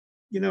thought,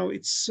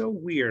 it's so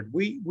weird.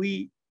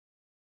 We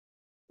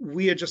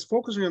are just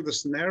focusing on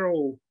this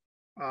narrow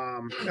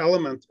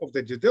element of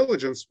the due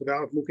diligence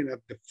without looking at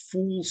the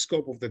full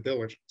scope of the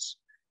diligence.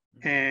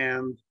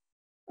 And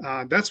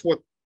that's what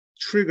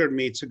triggered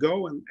me to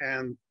go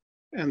and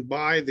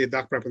buy the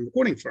doc prep and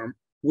recording firm,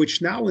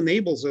 which now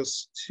enables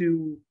us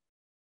to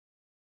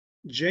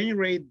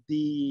generate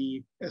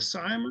the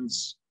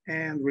assignments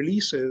and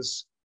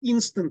releases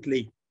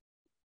instantly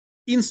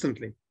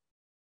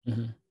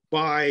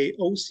by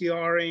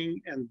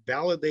OCRing and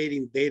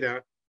validating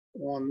data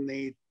on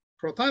the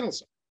ProTitle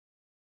side,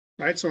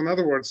 right? So in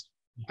other words,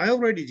 I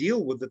already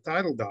deal with the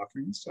title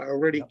documents. I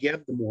already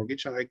get the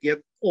mortgage. I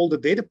get all the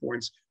data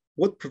points.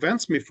 What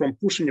prevents me from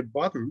pushing a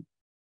button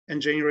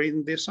and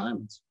generating the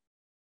assignments?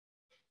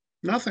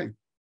 Nothing.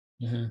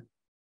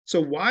 So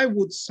why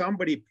would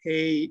somebody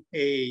pay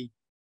a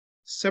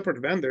separate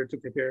vendor to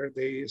prepare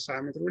the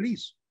assignment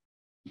release?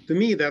 To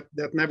me, that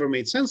never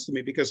made sense to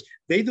me, because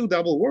they do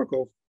double work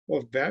of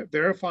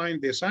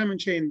verifying the assignment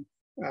chain,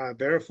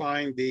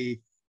 verifying the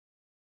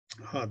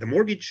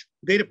mortgage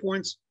data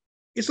points.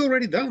 It's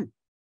already done.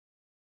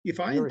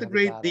 If I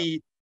integrate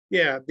the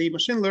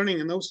machine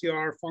learning and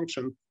OCR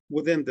function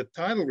within the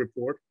title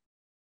report,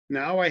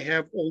 now I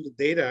have all the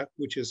data,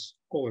 which is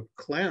called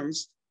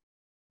cleansed,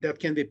 that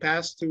can be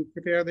passed to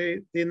prepare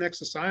the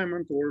next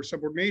assignment or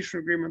subordination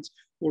agreements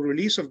or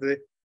release of the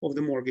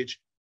mortgage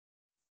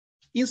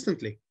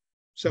instantly.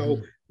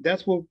 So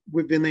that's what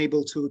we've been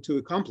able to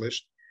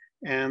accomplish.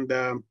 And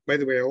by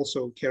the way, I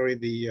also carry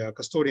the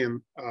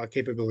custodian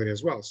capability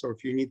as well. So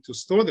if you need to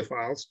store the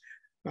files,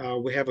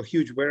 we have a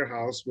huge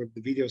warehouse with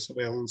the video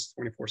surveillance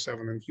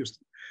 24/7 in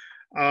Houston.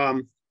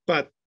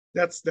 But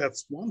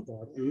that's one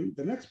part. And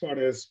the next part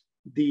is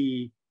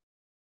the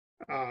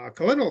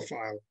collateral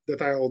file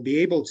that I will be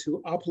able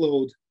to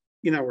upload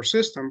in our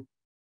system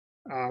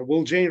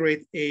will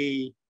generate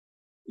a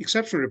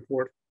exception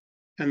report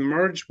and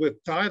merge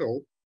with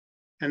title.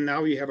 And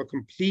now you have a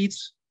complete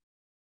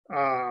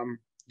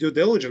due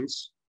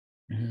diligence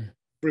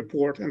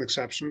report and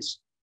exceptions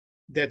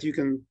that you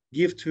can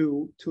give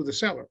to the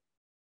seller.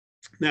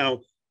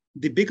 Now,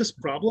 the biggest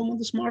problem on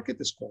this market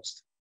is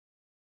cost,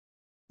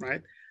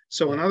 right?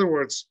 So in other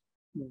words,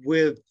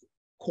 with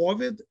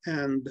COVID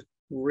and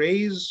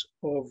raise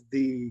of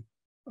the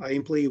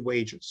employee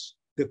wages,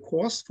 the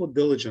cost for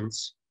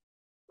diligence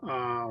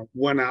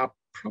went up,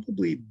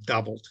 probably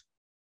doubled,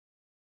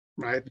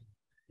 right?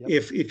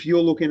 If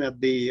you're looking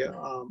at the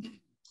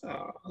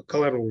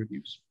collateral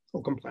reviews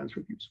or compliance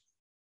reviews.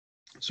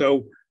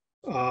 So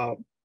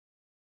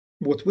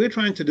what we're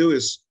trying to do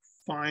is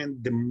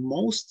find the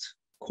most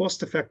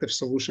cost-effective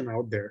solution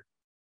out there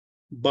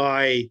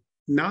by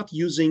not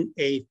using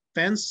a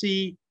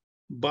fancy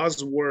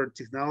buzzword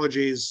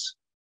technologies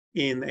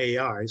in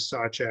AI,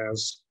 such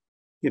as,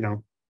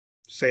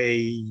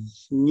 say,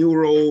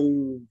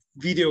 neuro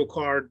video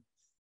card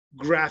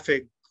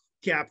graphic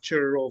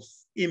capture of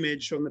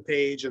image on the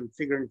page and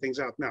figuring things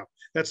out. No,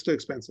 that's too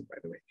expensive, by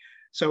the way.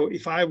 So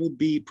if I would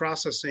be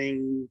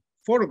processing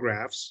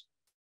photographs,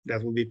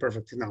 that would be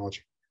perfect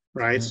technology,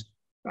 right?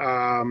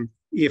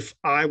 If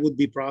I would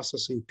be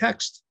processing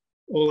text,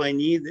 all I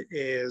need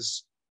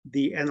is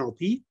the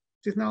NLP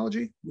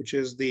technology, which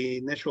is the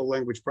natural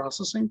language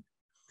processing,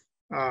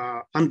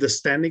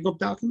 understanding of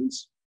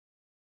documents,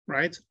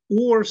 right?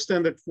 Or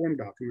standard form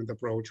document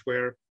approach,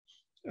 where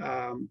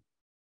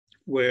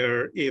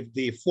if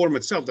the form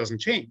itself doesn't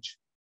change,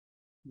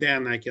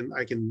 then I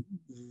can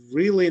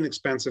really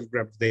inexpensive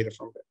grab data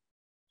from it.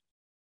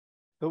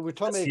 But we're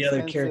talking That's about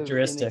the other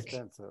characteristic.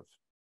 Inexpensive.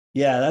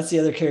 Yeah, that's the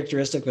other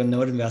characteristic of a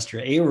note investor.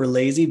 A, we're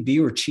lazy.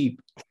 B, we're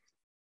cheap.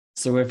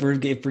 So if we're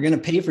going to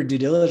pay for due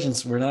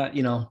diligence, we're not,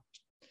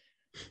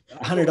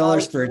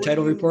 $100 for a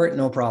title report,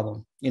 no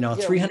problem.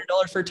 $300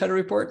 for a title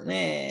report,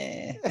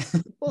 nah.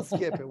 We'll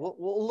skip it.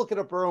 We'll look it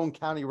up our own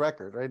county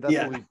record, right? That's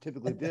what we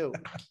typically do.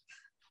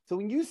 So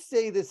when you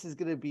say this is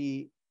going to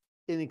be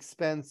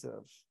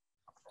inexpensive,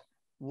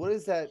 what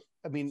is that?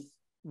 I mean,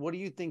 what do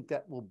you think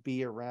that will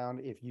be around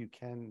if you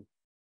can?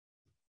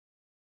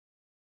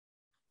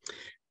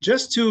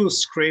 Just to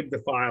scrape the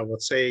file,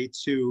 let's say,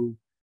 to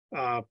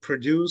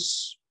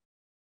produce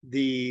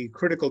the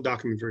critical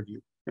document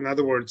review. In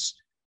other words,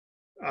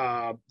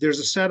 there's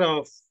a set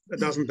of a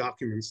dozen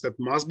documents that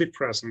must be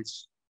present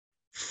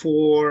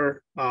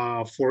for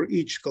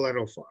each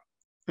collateral file,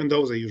 and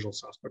those are usual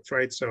suspects,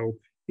 right? So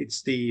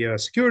it's the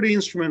security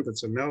instrument,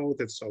 it's a note,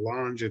 it's a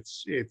launch,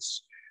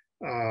 it's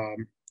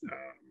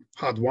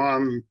HUD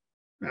 1,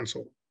 and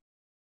so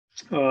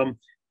on.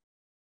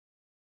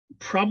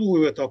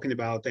 Probably we're talking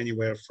about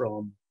anywhere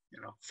from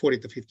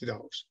 $40 to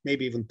 $50,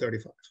 maybe even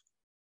 $35.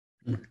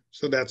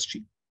 So that's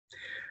cheap.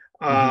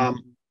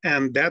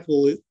 And that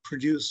will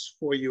produce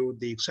for you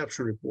the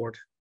exception report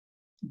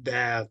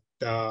that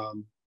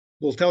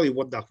will tell you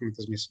what document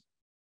is missing.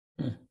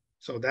 Hmm.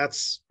 So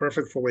that's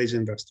perfect for lazy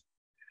investor.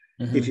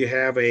 Mm-hmm. If you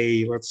have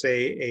let's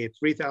say a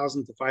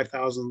 3,000 to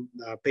 5,000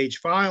 page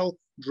file,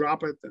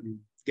 drop it and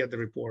get the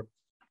report.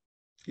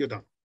 You're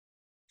done.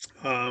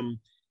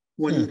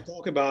 When you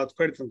talk about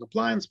credit and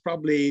compliance,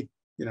 probably,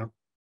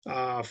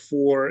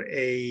 for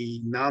a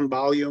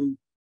non-volume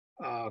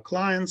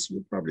clients,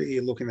 we're probably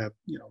looking at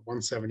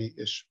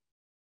 170-ish.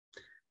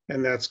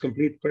 And that's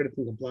complete credit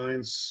and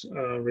compliance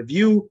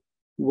review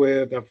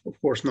with, of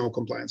course, no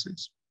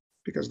compliances,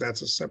 because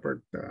that's a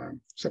separate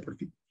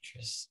fee.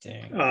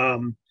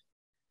 Interesting.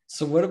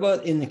 So what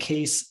about in the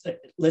case,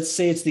 let's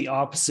say it's the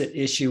opposite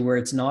issue where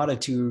it's not a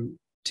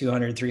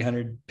 200,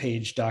 300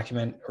 page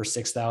document or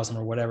 6,000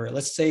 or whatever.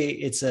 Let's say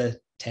it's a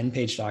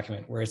 10-page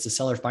document where it's a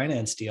seller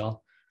finance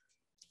deal,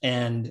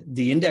 and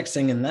the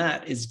indexing in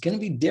that is going to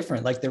be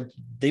different. Like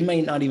they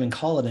might not even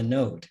call it a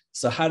note.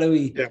 So how do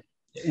we,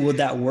 would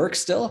that work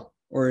still?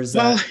 Or is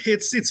that? Well,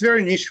 it's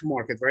very niche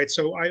market, right?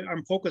 So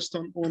I'm focused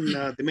on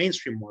the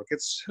mainstream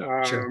markets.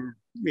 Sure.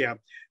 Yeah.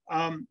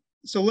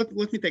 So let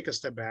me take a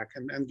step back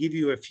and give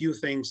you a few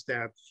things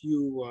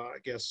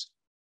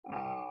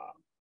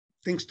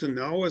things to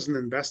know as an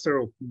investor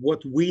of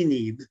what we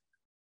need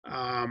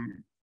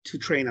to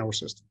train our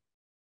system.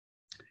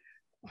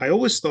 I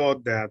always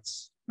thought that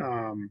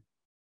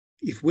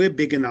if we're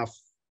big enough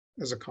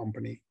as a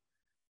company,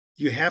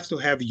 you have to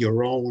have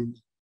your own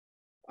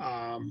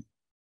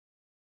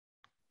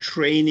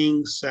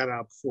training set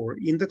up for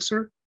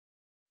indexer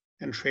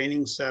and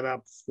training set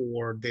up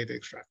for data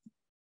extracting.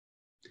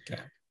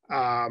 Okay.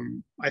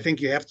 I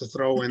think you have to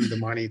throw in the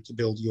money to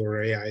build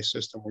your AI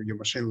system or your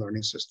machine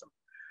learning system.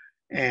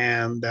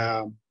 And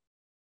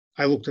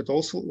I looked at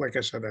also, like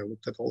I said, I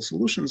looked at all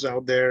solutions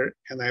out there,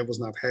 and I was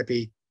not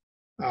happy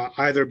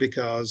either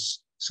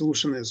because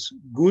solution is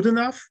good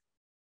enough,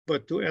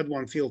 but to add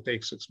one field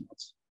takes 6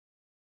 months.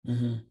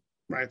 Mm-hmm.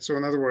 Right. So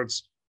in other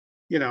words,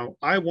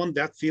 I want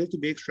that field to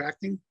be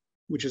extracting,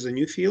 which is a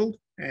new field,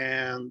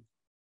 and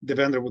the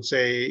vendor would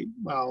say,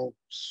 well,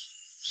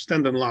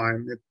 stand in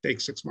line. It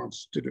takes 6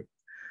 months to do.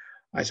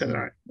 I said,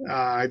 all right,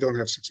 I don't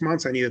have 6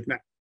 months. I need it now.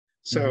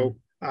 So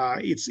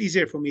it's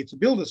easier for me to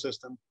build a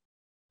system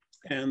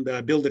and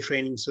build a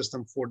training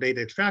system for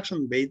data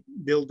extraction,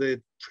 build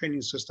a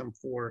training system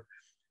for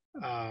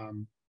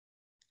the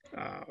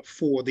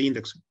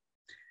indexer.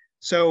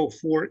 So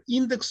for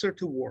indexer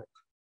to work,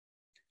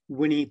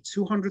 we need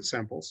 200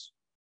 samples.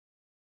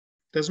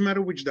 Doesn't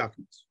matter which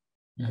documents,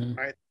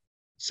 right?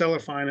 Seller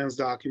finance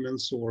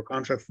documents or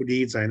contract for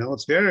deeds. I know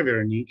it's very,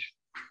 very niche.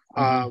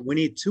 We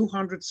need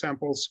 200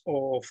 samples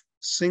of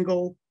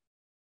single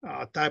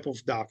type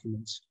of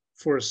documents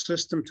for a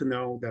system to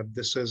know that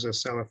this is a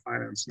seller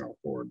finance note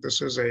or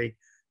this is a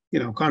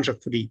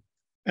contract for deed.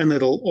 And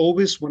it'll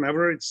always,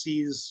 whenever it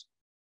sees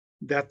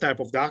that type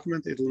of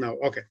document, it'll know,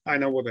 okay, I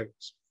know what it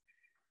is.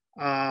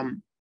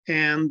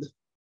 And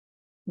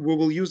we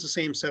will use the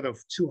same set of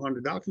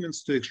 200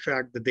 documents to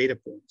extract the data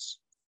points.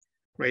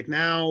 Right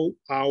now,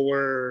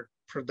 our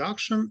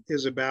production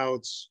is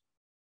about,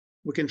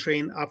 we can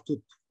train up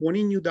to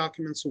 20 new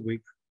documents a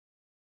week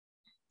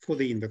for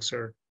the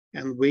indexer,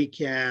 and we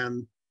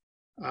can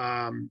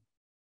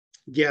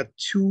get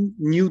 2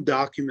 new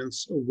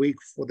documents a week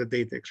for the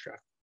data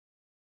extract,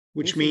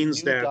 which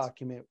means that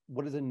document.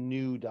 What does a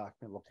new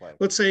document look like?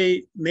 Let's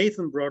say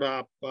Nathan brought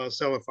up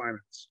seller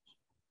finance.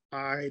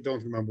 I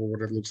don't remember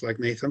what it looks like,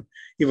 Nathan,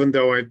 even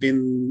though I've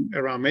been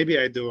around. Maybe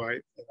I do.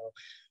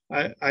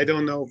 I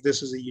don't know if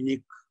this is a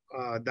unique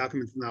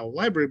document in our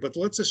library, but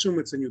let's assume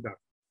it's a new document,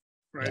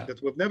 right?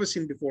 That we've never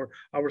seen before.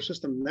 Our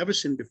system never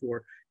seen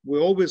before. We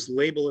always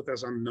label it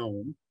as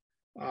unknown.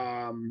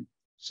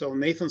 So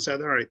Nathan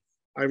said, all right,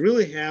 I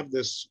really have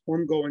this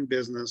ongoing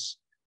business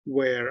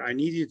where I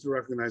need you to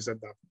recognize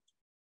that document.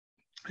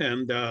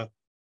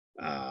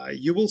 And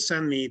you will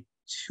send me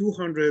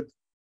 200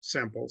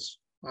 samples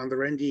under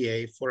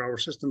NDA for our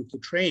system to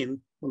train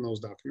on those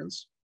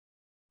documents,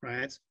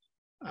 right?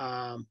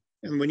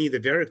 And we need a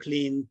very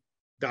clean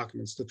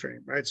documents to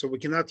train, right? So we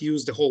cannot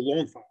use the whole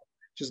loan file.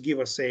 Just give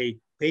us a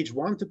page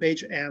 1 to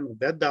page N of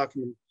that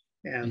document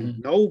and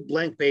no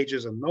blank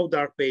pages and no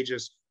dark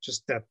pages,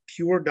 just that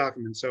pure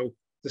document. So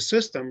the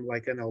system,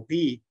 like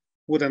NLP,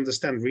 would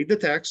understand, read the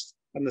text,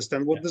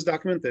 understand what this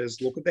document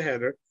is, look at the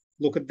header,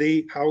 look at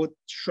how it's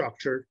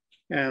structured,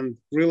 and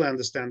really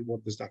understand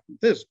what this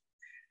document is.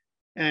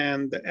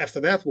 And after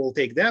that, we'll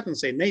take that and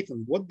say,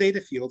 Nathan, what data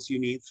fields you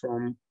need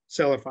from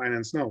seller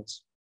finance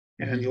notes?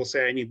 And you'll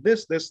say, I need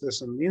this,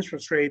 and the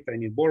interest rate, I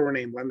need borrower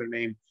name, lender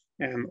name,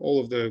 and all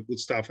of the good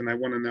stuff. And I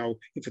want to know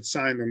if it's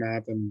signed or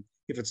not, and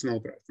if it's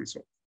notarized, and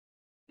so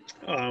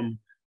on.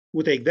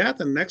 We'll take that,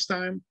 and next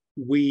time,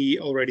 we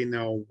already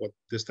know what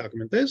this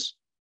document is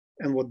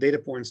and what data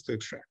points to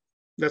extract.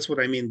 That's what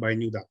I mean by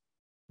new document.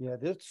 Yeah,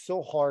 that's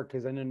so hard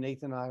because I know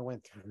Nathan and I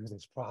went through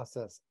this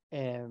process,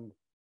 and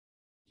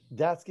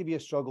that's gonna be a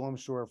struggle, I'm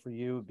sure, for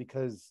you,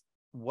 because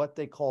what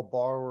they call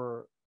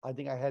borrower, I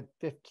think I had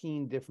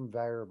 15 different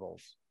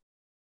variables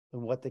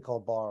in what they call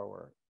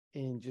borrower,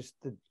 and just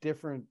the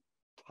different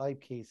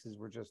type cases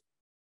were just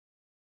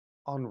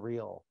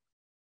unreal.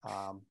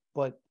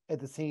 But at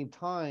the same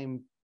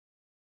time,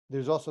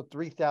 there's also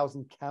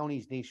 3,000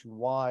 counties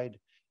nationwide.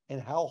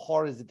 And how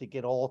hard is it to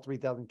get all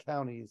 3,000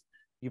 counties?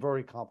 You've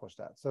already accomplished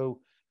that. So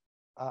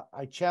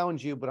I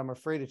challenge you, but I'm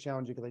afraid to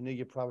challenge you because I know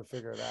you probably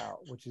figure it out,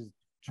 which is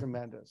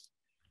tremendous.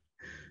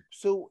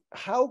 So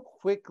how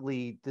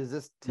quickly does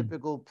this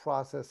typical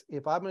process,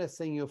 if I'm going to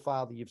send you a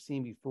file that you've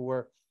seen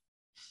before,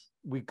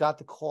 we got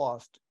the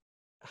cost,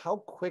 how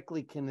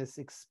quickly can this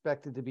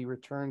expected to be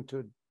returned to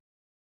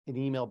an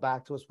email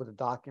back to us with a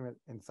document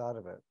inside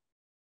of it?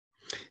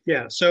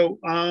 Yeah. So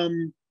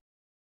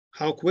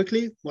how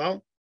quickly?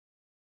 Well,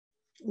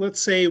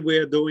 let's say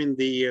we're doing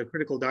the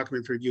critical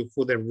document review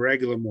for the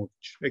regular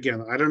mortgage.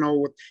 Again, I don't know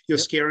what you're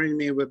scaring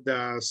me with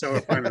the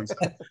seller finance,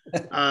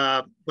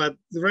 but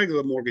the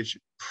regular mortgage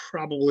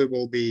probably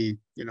will be,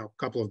 a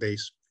couple of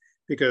days,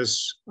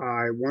 because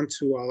I want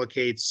to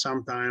allocate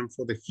some time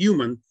for the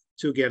human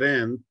to get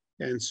in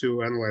and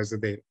to analyze the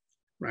data,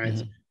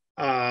 right?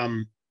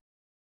 Mm-hmm.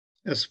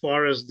 As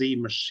far as the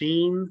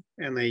machine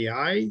and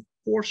AI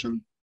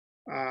portion,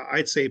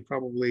 I'd say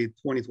probably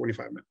 20,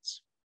 25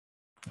 minutes.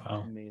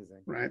 Wow.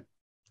 Amazing. Right.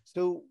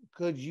 So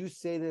could you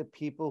say to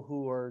people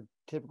who are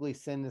typically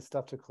sending this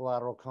stuff to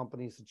collateral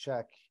companies to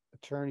check,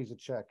 attorneys to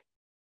check,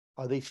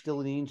 are they still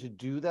needing to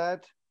do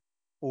that?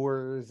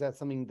 Or is that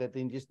something that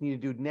they just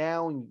need to do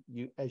now, and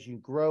as you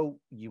grow,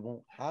 you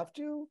won't have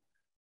to?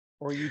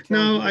 Or are you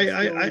telling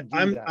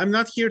No, I'm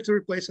not here to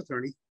replace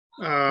attorney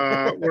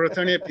or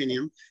attorney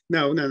opinion.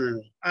 No.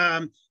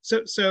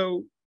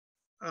 So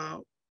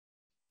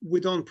we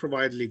don't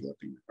provide legal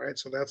opinion, right?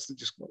 So that's the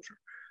disclosure.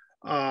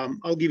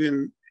 I'll give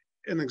you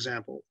an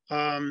example.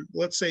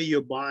 Let's say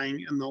you're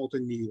buying a note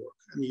in New York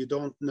and you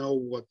don't know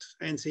what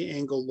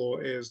anti-angle law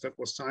is that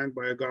was signed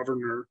by a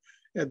governor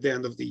at the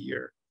end of the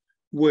year,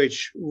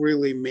 which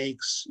really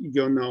makes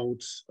your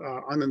note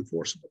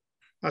unenforceable.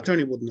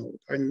 Attorney would know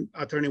it, and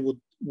attorney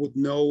would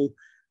know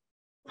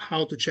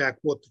how to check,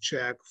 what to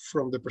check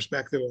from the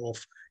perspective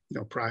of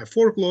prior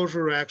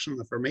foreclosure action,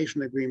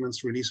 affirmation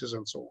agreements, releases,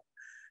 and so on.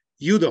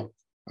 You don't.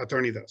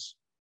 Attorney does.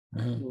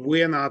 Mm-hmm.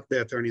 We're not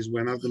the attorneys.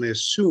 We're not going to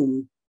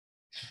assume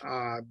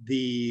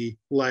the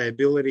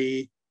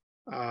liability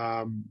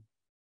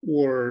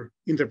or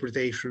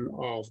interpretation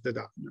of the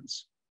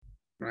documents,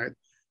 right?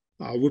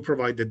 We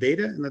provide the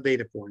data and the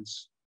data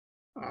points.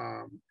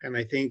 And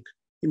I think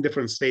in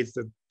different states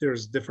that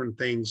there's different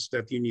things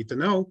that you need to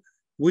know.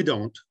 We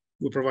don't.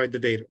 We provide the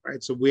data,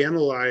 right? So we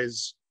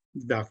analyze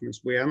the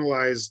documents. We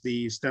analyze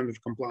the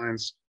standard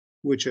compliance,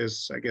 which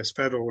is, I guess,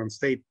 federal and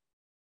state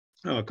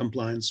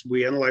compliance.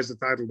 We analyze the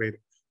title data.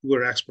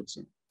 We're experts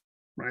in it,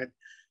 right?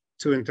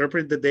 To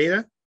interpret the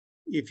data,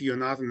 if you're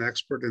not an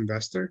expert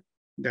investor,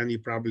 then you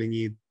probably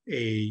need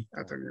a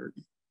attorney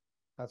review.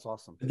 That's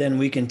awesome. Then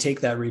we can take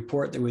that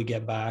report that we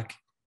get back,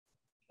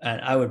 and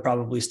I would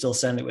probably still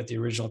send it with the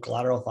original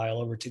collateral file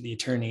over to the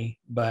attorney,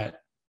 but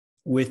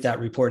with that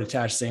report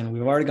attached saying,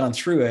 we've already gone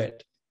through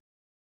it.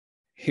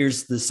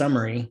 Here's the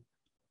summary.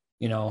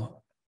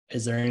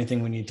 Is there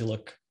anything we need to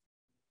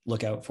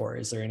look out for?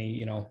 Is there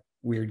any,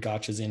 weird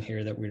gotchas in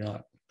here that we're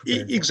not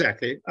prepared for?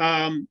 Exactly.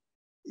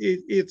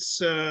 It's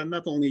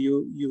not only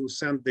you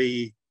send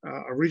the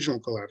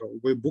original collateral,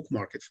 we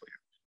bookmark it for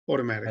you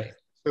automatically. Right.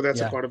 So that's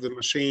a part of the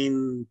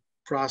machine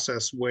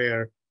process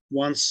where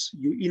once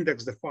you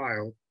index the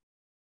file,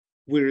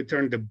 we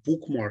return the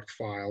bookmarked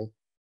file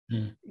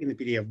in the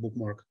PDF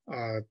bookmark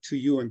to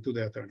you and to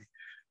the attorney.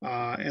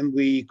 And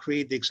we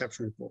create the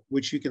exception report,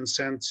 which you can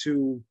send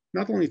to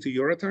not only to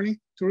your attorney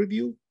to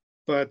review,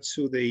 but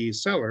to the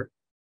seller.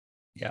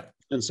 Yeah.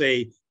 And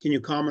say, can you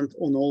comment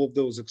on all of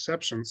those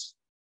exceptions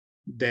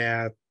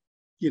that,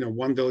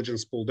 one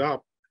diligence pulled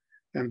up,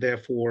 and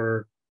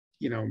therefore,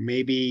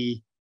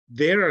 maybe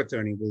their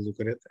attorney will look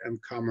at it and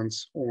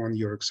comments on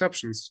your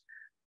exceptions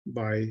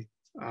by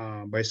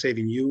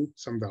saving you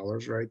some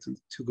dollars, right,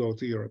 to go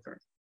to your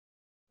attorney.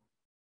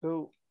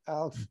 So,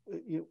 Alex,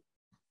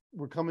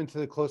 we're coming to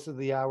the close of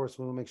the hour,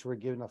 so we'll make sure we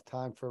give enough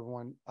time for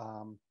everyone.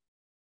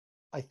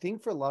 I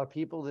think for a lot of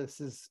people, this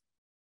is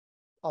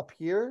up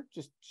here,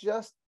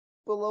 just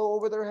below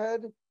over their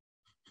head.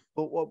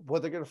 But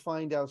what they're going to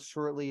find out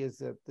shortly is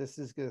that this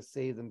is going to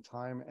save them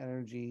time,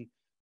 energy,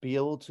 be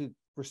able to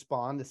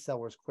respond to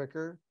sellers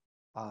quicker,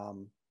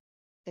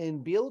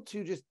 and be able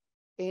to just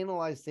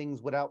analyze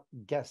things without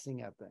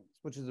guessing at things,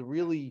 which is a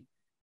really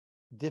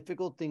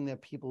difficult thing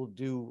that people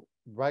do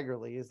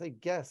regularly, is they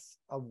guess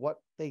of what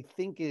they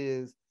think it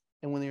is.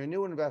 And when they're a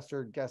new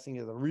investor, guessing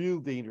is a real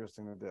dangerous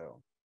thing to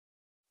do.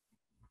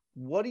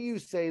 What do you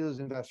say to those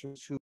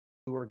investors who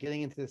are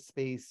getting into this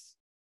space,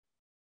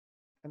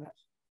 and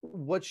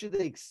what should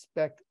they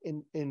expect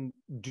and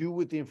do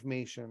with the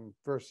information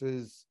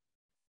versus,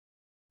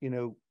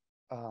 because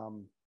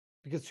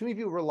too many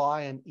people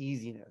rely on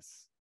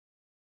easiness,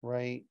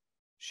 right?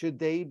 Should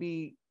they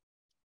be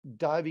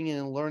diving in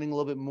and learning a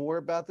little bit more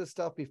about this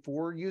stuff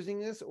before using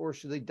this, or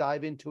should they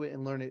dive into it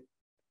and learn it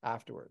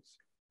afterwards?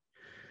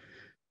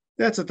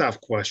 That's a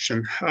tough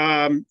question.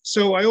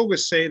 So I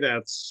always say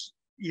that,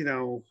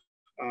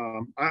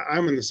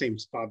 I'm in the same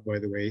spot, by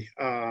the way.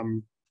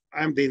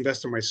 I'm the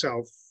investor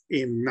myself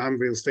in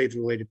non-real estate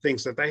related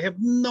things that I have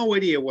no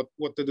idea what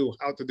to do,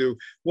 how to do,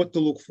 what to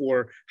look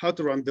for, how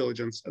to run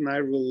diligence. And I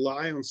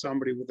rely on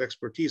somebody with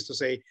expertise to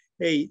say,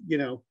 hey,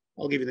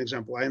 I'll give you an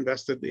example. I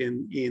invested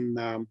in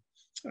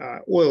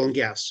oil and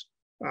gas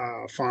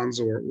funds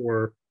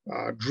or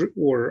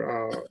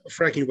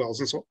fracking wells.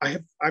 And so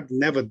I've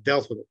never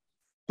dealt with it,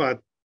 but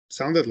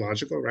sounded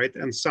logical, right?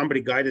 And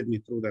somebody guided me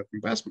through that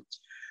investment.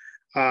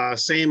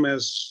 Same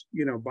as,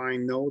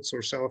 buying notes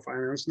or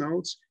self-finance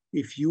notes.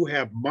 If you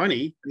have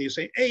money and you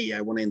say, hey, I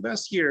want to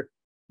invest here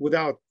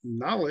without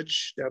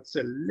knowledge, that's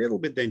a little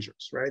bit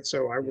dangerous, right?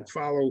 So I would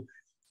follow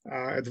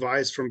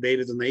advice from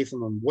David and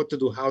Nathan on what to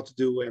do, how to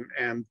do,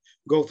 and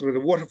go through the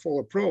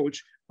waterfall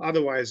approach.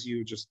 Otherwise,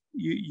 you're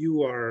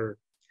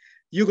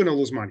going to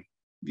lose money.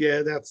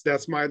 Yeah,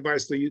 that's my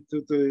advice to you,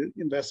 to the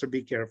investor.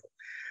 Be careful.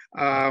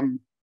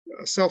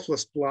 A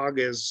selfless plug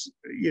is,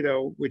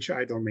 which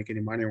I don't make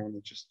any money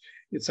on.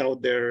 It's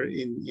out there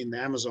in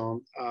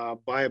Amazon.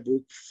 Buy a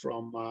book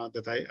from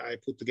that I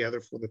put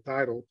together for the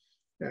title,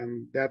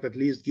 and that at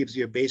least gives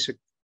you a basic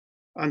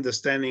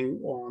understanding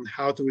on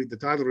how to read the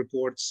title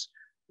reports.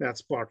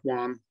 That's part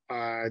one.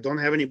 I don't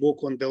have any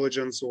book on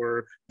diligence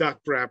or doc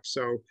prep,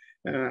 so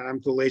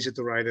I'm too lazy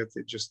to write it.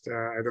 It just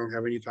I don't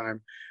have any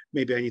time.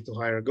 Maybe I need to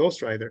hire a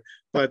ghostwriter.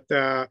 But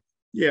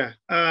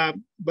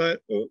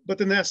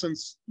but in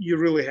essence, you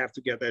really have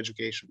to get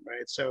education,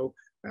 right? So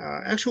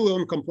actually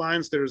on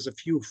compliance, there's a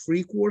few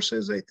free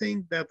courses, I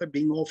think, that are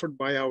being offered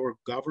by our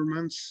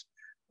governments.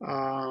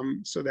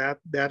 So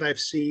that I've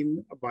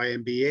seen by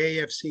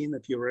MBA. I've seen,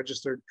 if you're a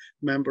registered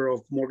member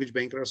of Mortgage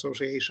Banker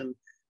Association,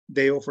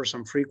 they offer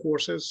some free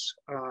courses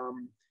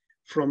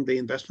from the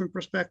investment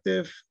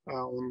perspective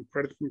on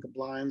credit and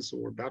compliance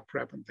or doc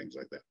prep and things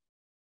like that.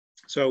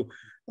 So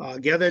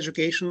get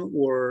education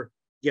or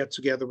get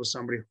together with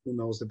somebody who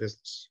knows the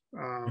business.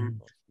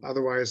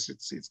 Otherwise,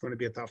 it's going to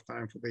be a tough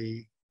time for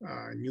the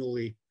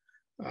new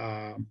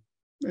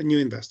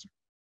investor.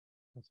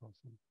 That's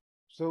awesome.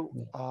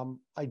 So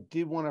I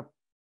did want to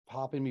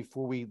pop in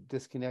before we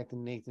disconnect,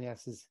 and Nathan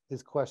asks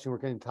his question. We're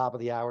getting top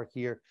of the hour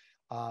here.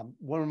 Want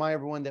to remind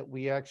everyone that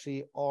we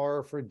actually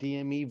are for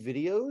DME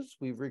videos.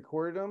 We've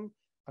recorded them.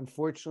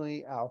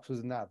 Unfortunately, Alex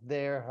was not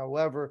there.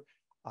 However,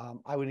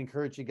 I would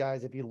encourage you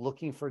guys, if you're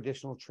looking for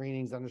additional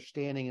trainings,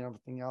 understanding, and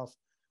everything else,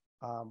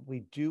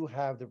 we do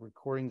have the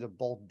recordings of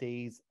both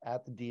days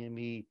at the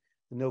DME,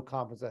 the No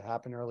conference that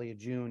happened early in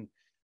June.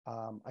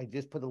 I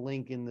just put a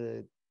link in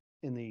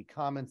the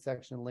comment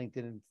section, LinkedIn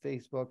and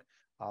Facebook.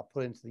 I'll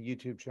put it into the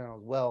YouTube channel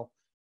as well.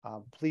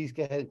 Please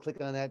go ahead and click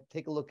on that.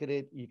 Take a look at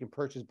it. You can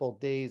purchase both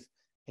days,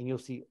 and you'll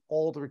see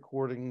all the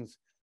recordings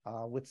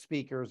with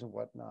speakers and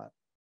whatnot.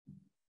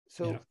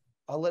 So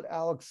I'll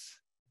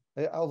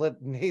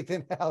let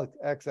Nathan ask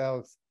Alex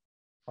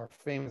our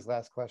famous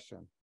last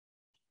question.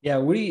 Yeah,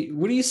 what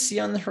do you see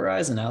on the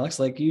horizon, Alex?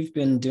 Like, you've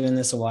been doing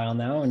this a while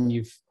now, and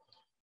you've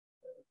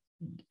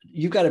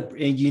got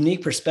a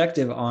unique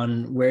perspective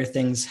on where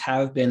things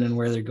have been and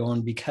where they're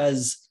going,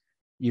 because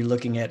you're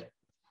looking at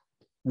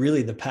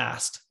really the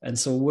past. And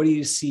so what do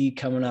you see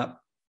coming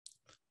up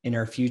in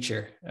our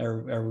future?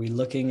 Are we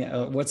looking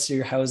at, what's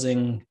your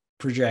housing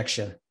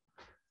projection?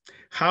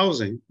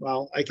 Housing,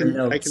 well, I can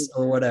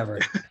or whatever.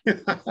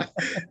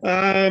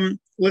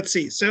 Let's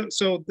see.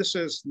 So this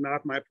is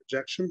not my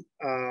projection.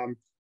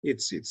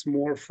 It's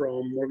more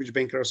from Mortgage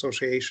Banker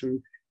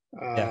Association.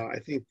 I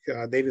think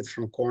David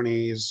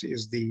Franconi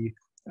is the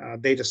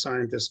data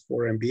scientist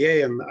for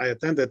MBA, and I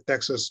attended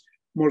Texas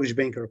Mortgage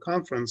Banker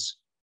Conference,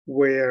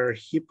 where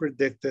he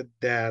predicted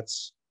that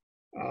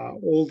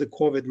all the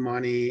COVID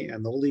money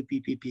and all the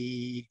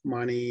PPP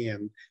money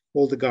and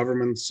all the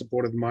government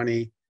supported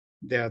money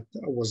that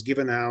was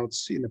given out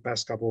in the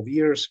past couple of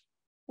years,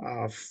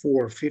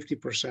 for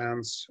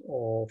 50%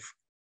 of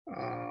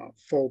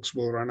folks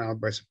will run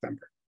out by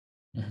September.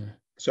 Mm-hmm.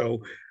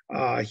 So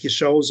he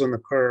shows on the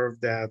curve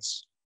that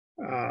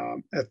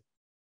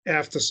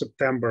after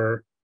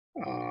September,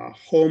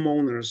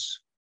 homeowners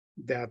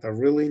that are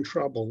really in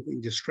trouble,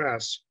 in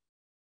distress,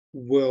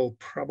 will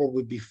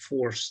probably be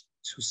forced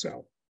to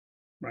sell,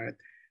 right?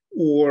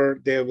 Or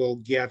they will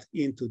get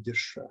into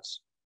distress.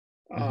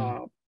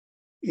 Mm-hmm.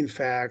 In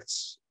fact,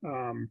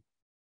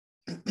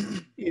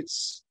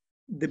 it's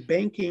the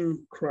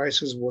banking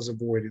crisis was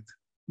avoided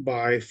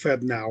by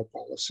Fed Now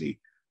policy,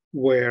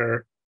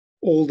 where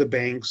all the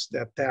banks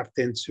that tapped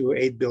into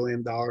 $8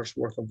 billion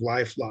worth of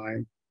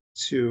lifeline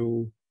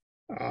to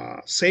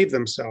save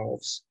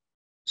themselves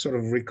sort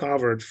of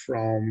recovered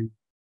from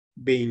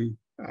being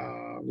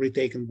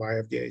retaken by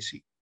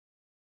FDIC.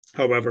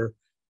 However,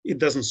 it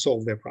doesn't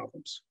solve their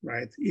problems,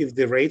 right? If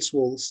the rates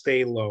will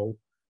stay low,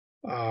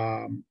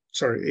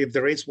 if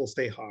the rates will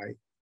stay high,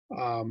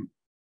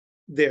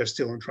 they're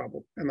still in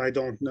trouble. And I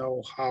don't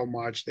know how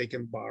much they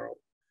can borrow.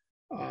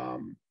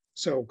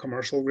 So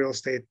commercial real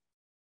estate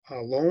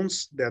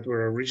loans that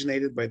were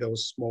originated by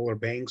those smaller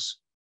banks,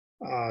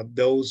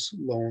 those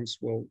loans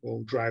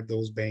will drive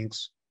those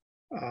banks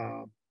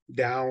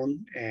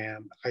down,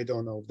 and I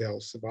don't know if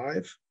they'll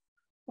survive.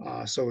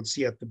 So it's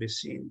yet to be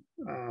seen.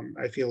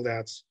 I feel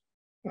that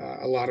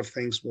a lot of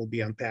things will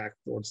be unpacked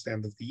towards the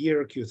end of the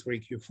year,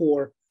 Q3,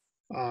 Q4,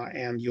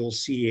 and you'll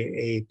see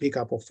a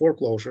pickup of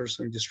foreclosures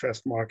in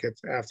distressed market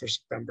after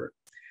September,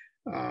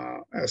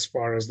 as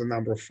far as the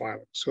number of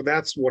filings. So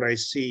that's what I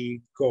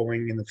see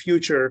going in the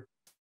future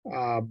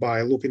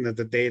by looking at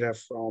the data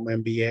from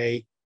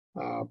MBA,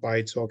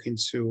 by talking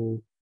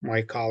to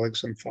my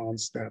colleagues and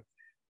funds that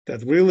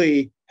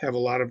really have a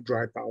lot of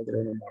dry powder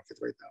in the market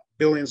right now.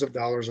 Billions of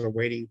dollars are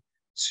waiting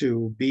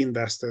to be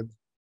invested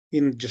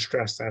in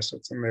distressed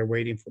assets, and they're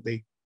waiting for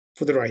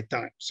the right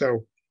time.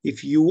 So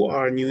if you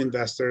are a new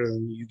investor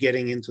and you're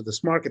getting into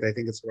this market, I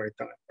think it's the right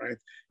time, right?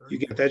 You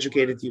get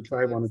educated, you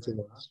try one or two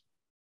loans.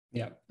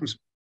 Yeah.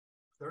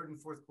 Third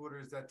and fourth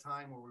quarter is that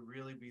time where we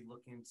really be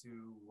looking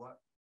to what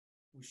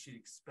we should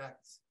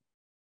expect.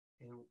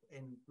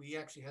 And we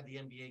actually had the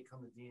NBA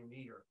come to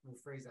DME, or we'll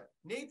phrase that.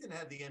 Nathan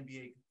had the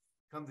NBA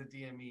come to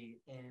DME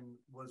and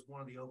was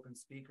one of the open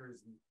speakers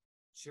and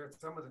shared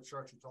some of the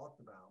charts you talked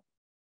about.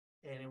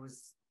 And it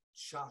was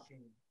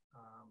shocking.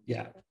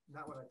 Yeah.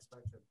 Not what I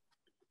expected.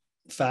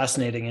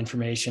 Fascinating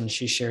information.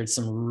 She shared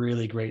some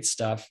really great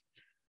stuff.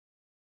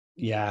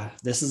 Yeah,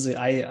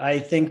 I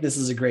think this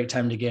is a great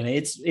time to get in.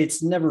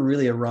 It's never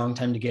really a wrong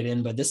time to get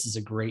in, but this is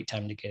a great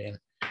time to get in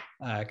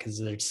because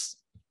there's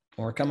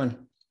more coming.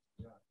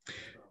 Yeah.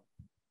 So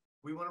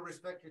we want to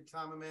respect your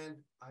time, man.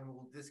 I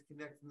will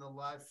disconnect from the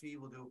live feed.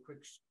 We'll do a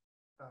quick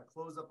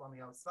close up on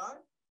the outside,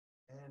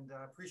 and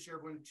appreciate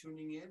everyone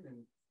tuning in.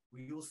 And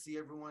we will see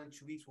everyone in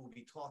 2 weeks. We'll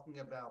be talking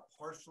about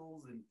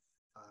partials and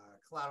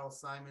collateral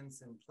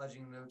assignments and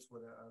pledging notes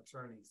with an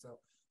attorney. So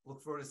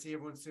look forward to see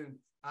everyone soon.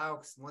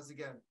 Alex, once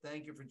again,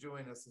 thank you for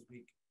joining us this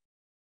week.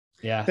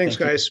 Yeah. Thanks,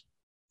 guys.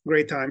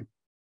 Great time.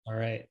 All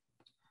right.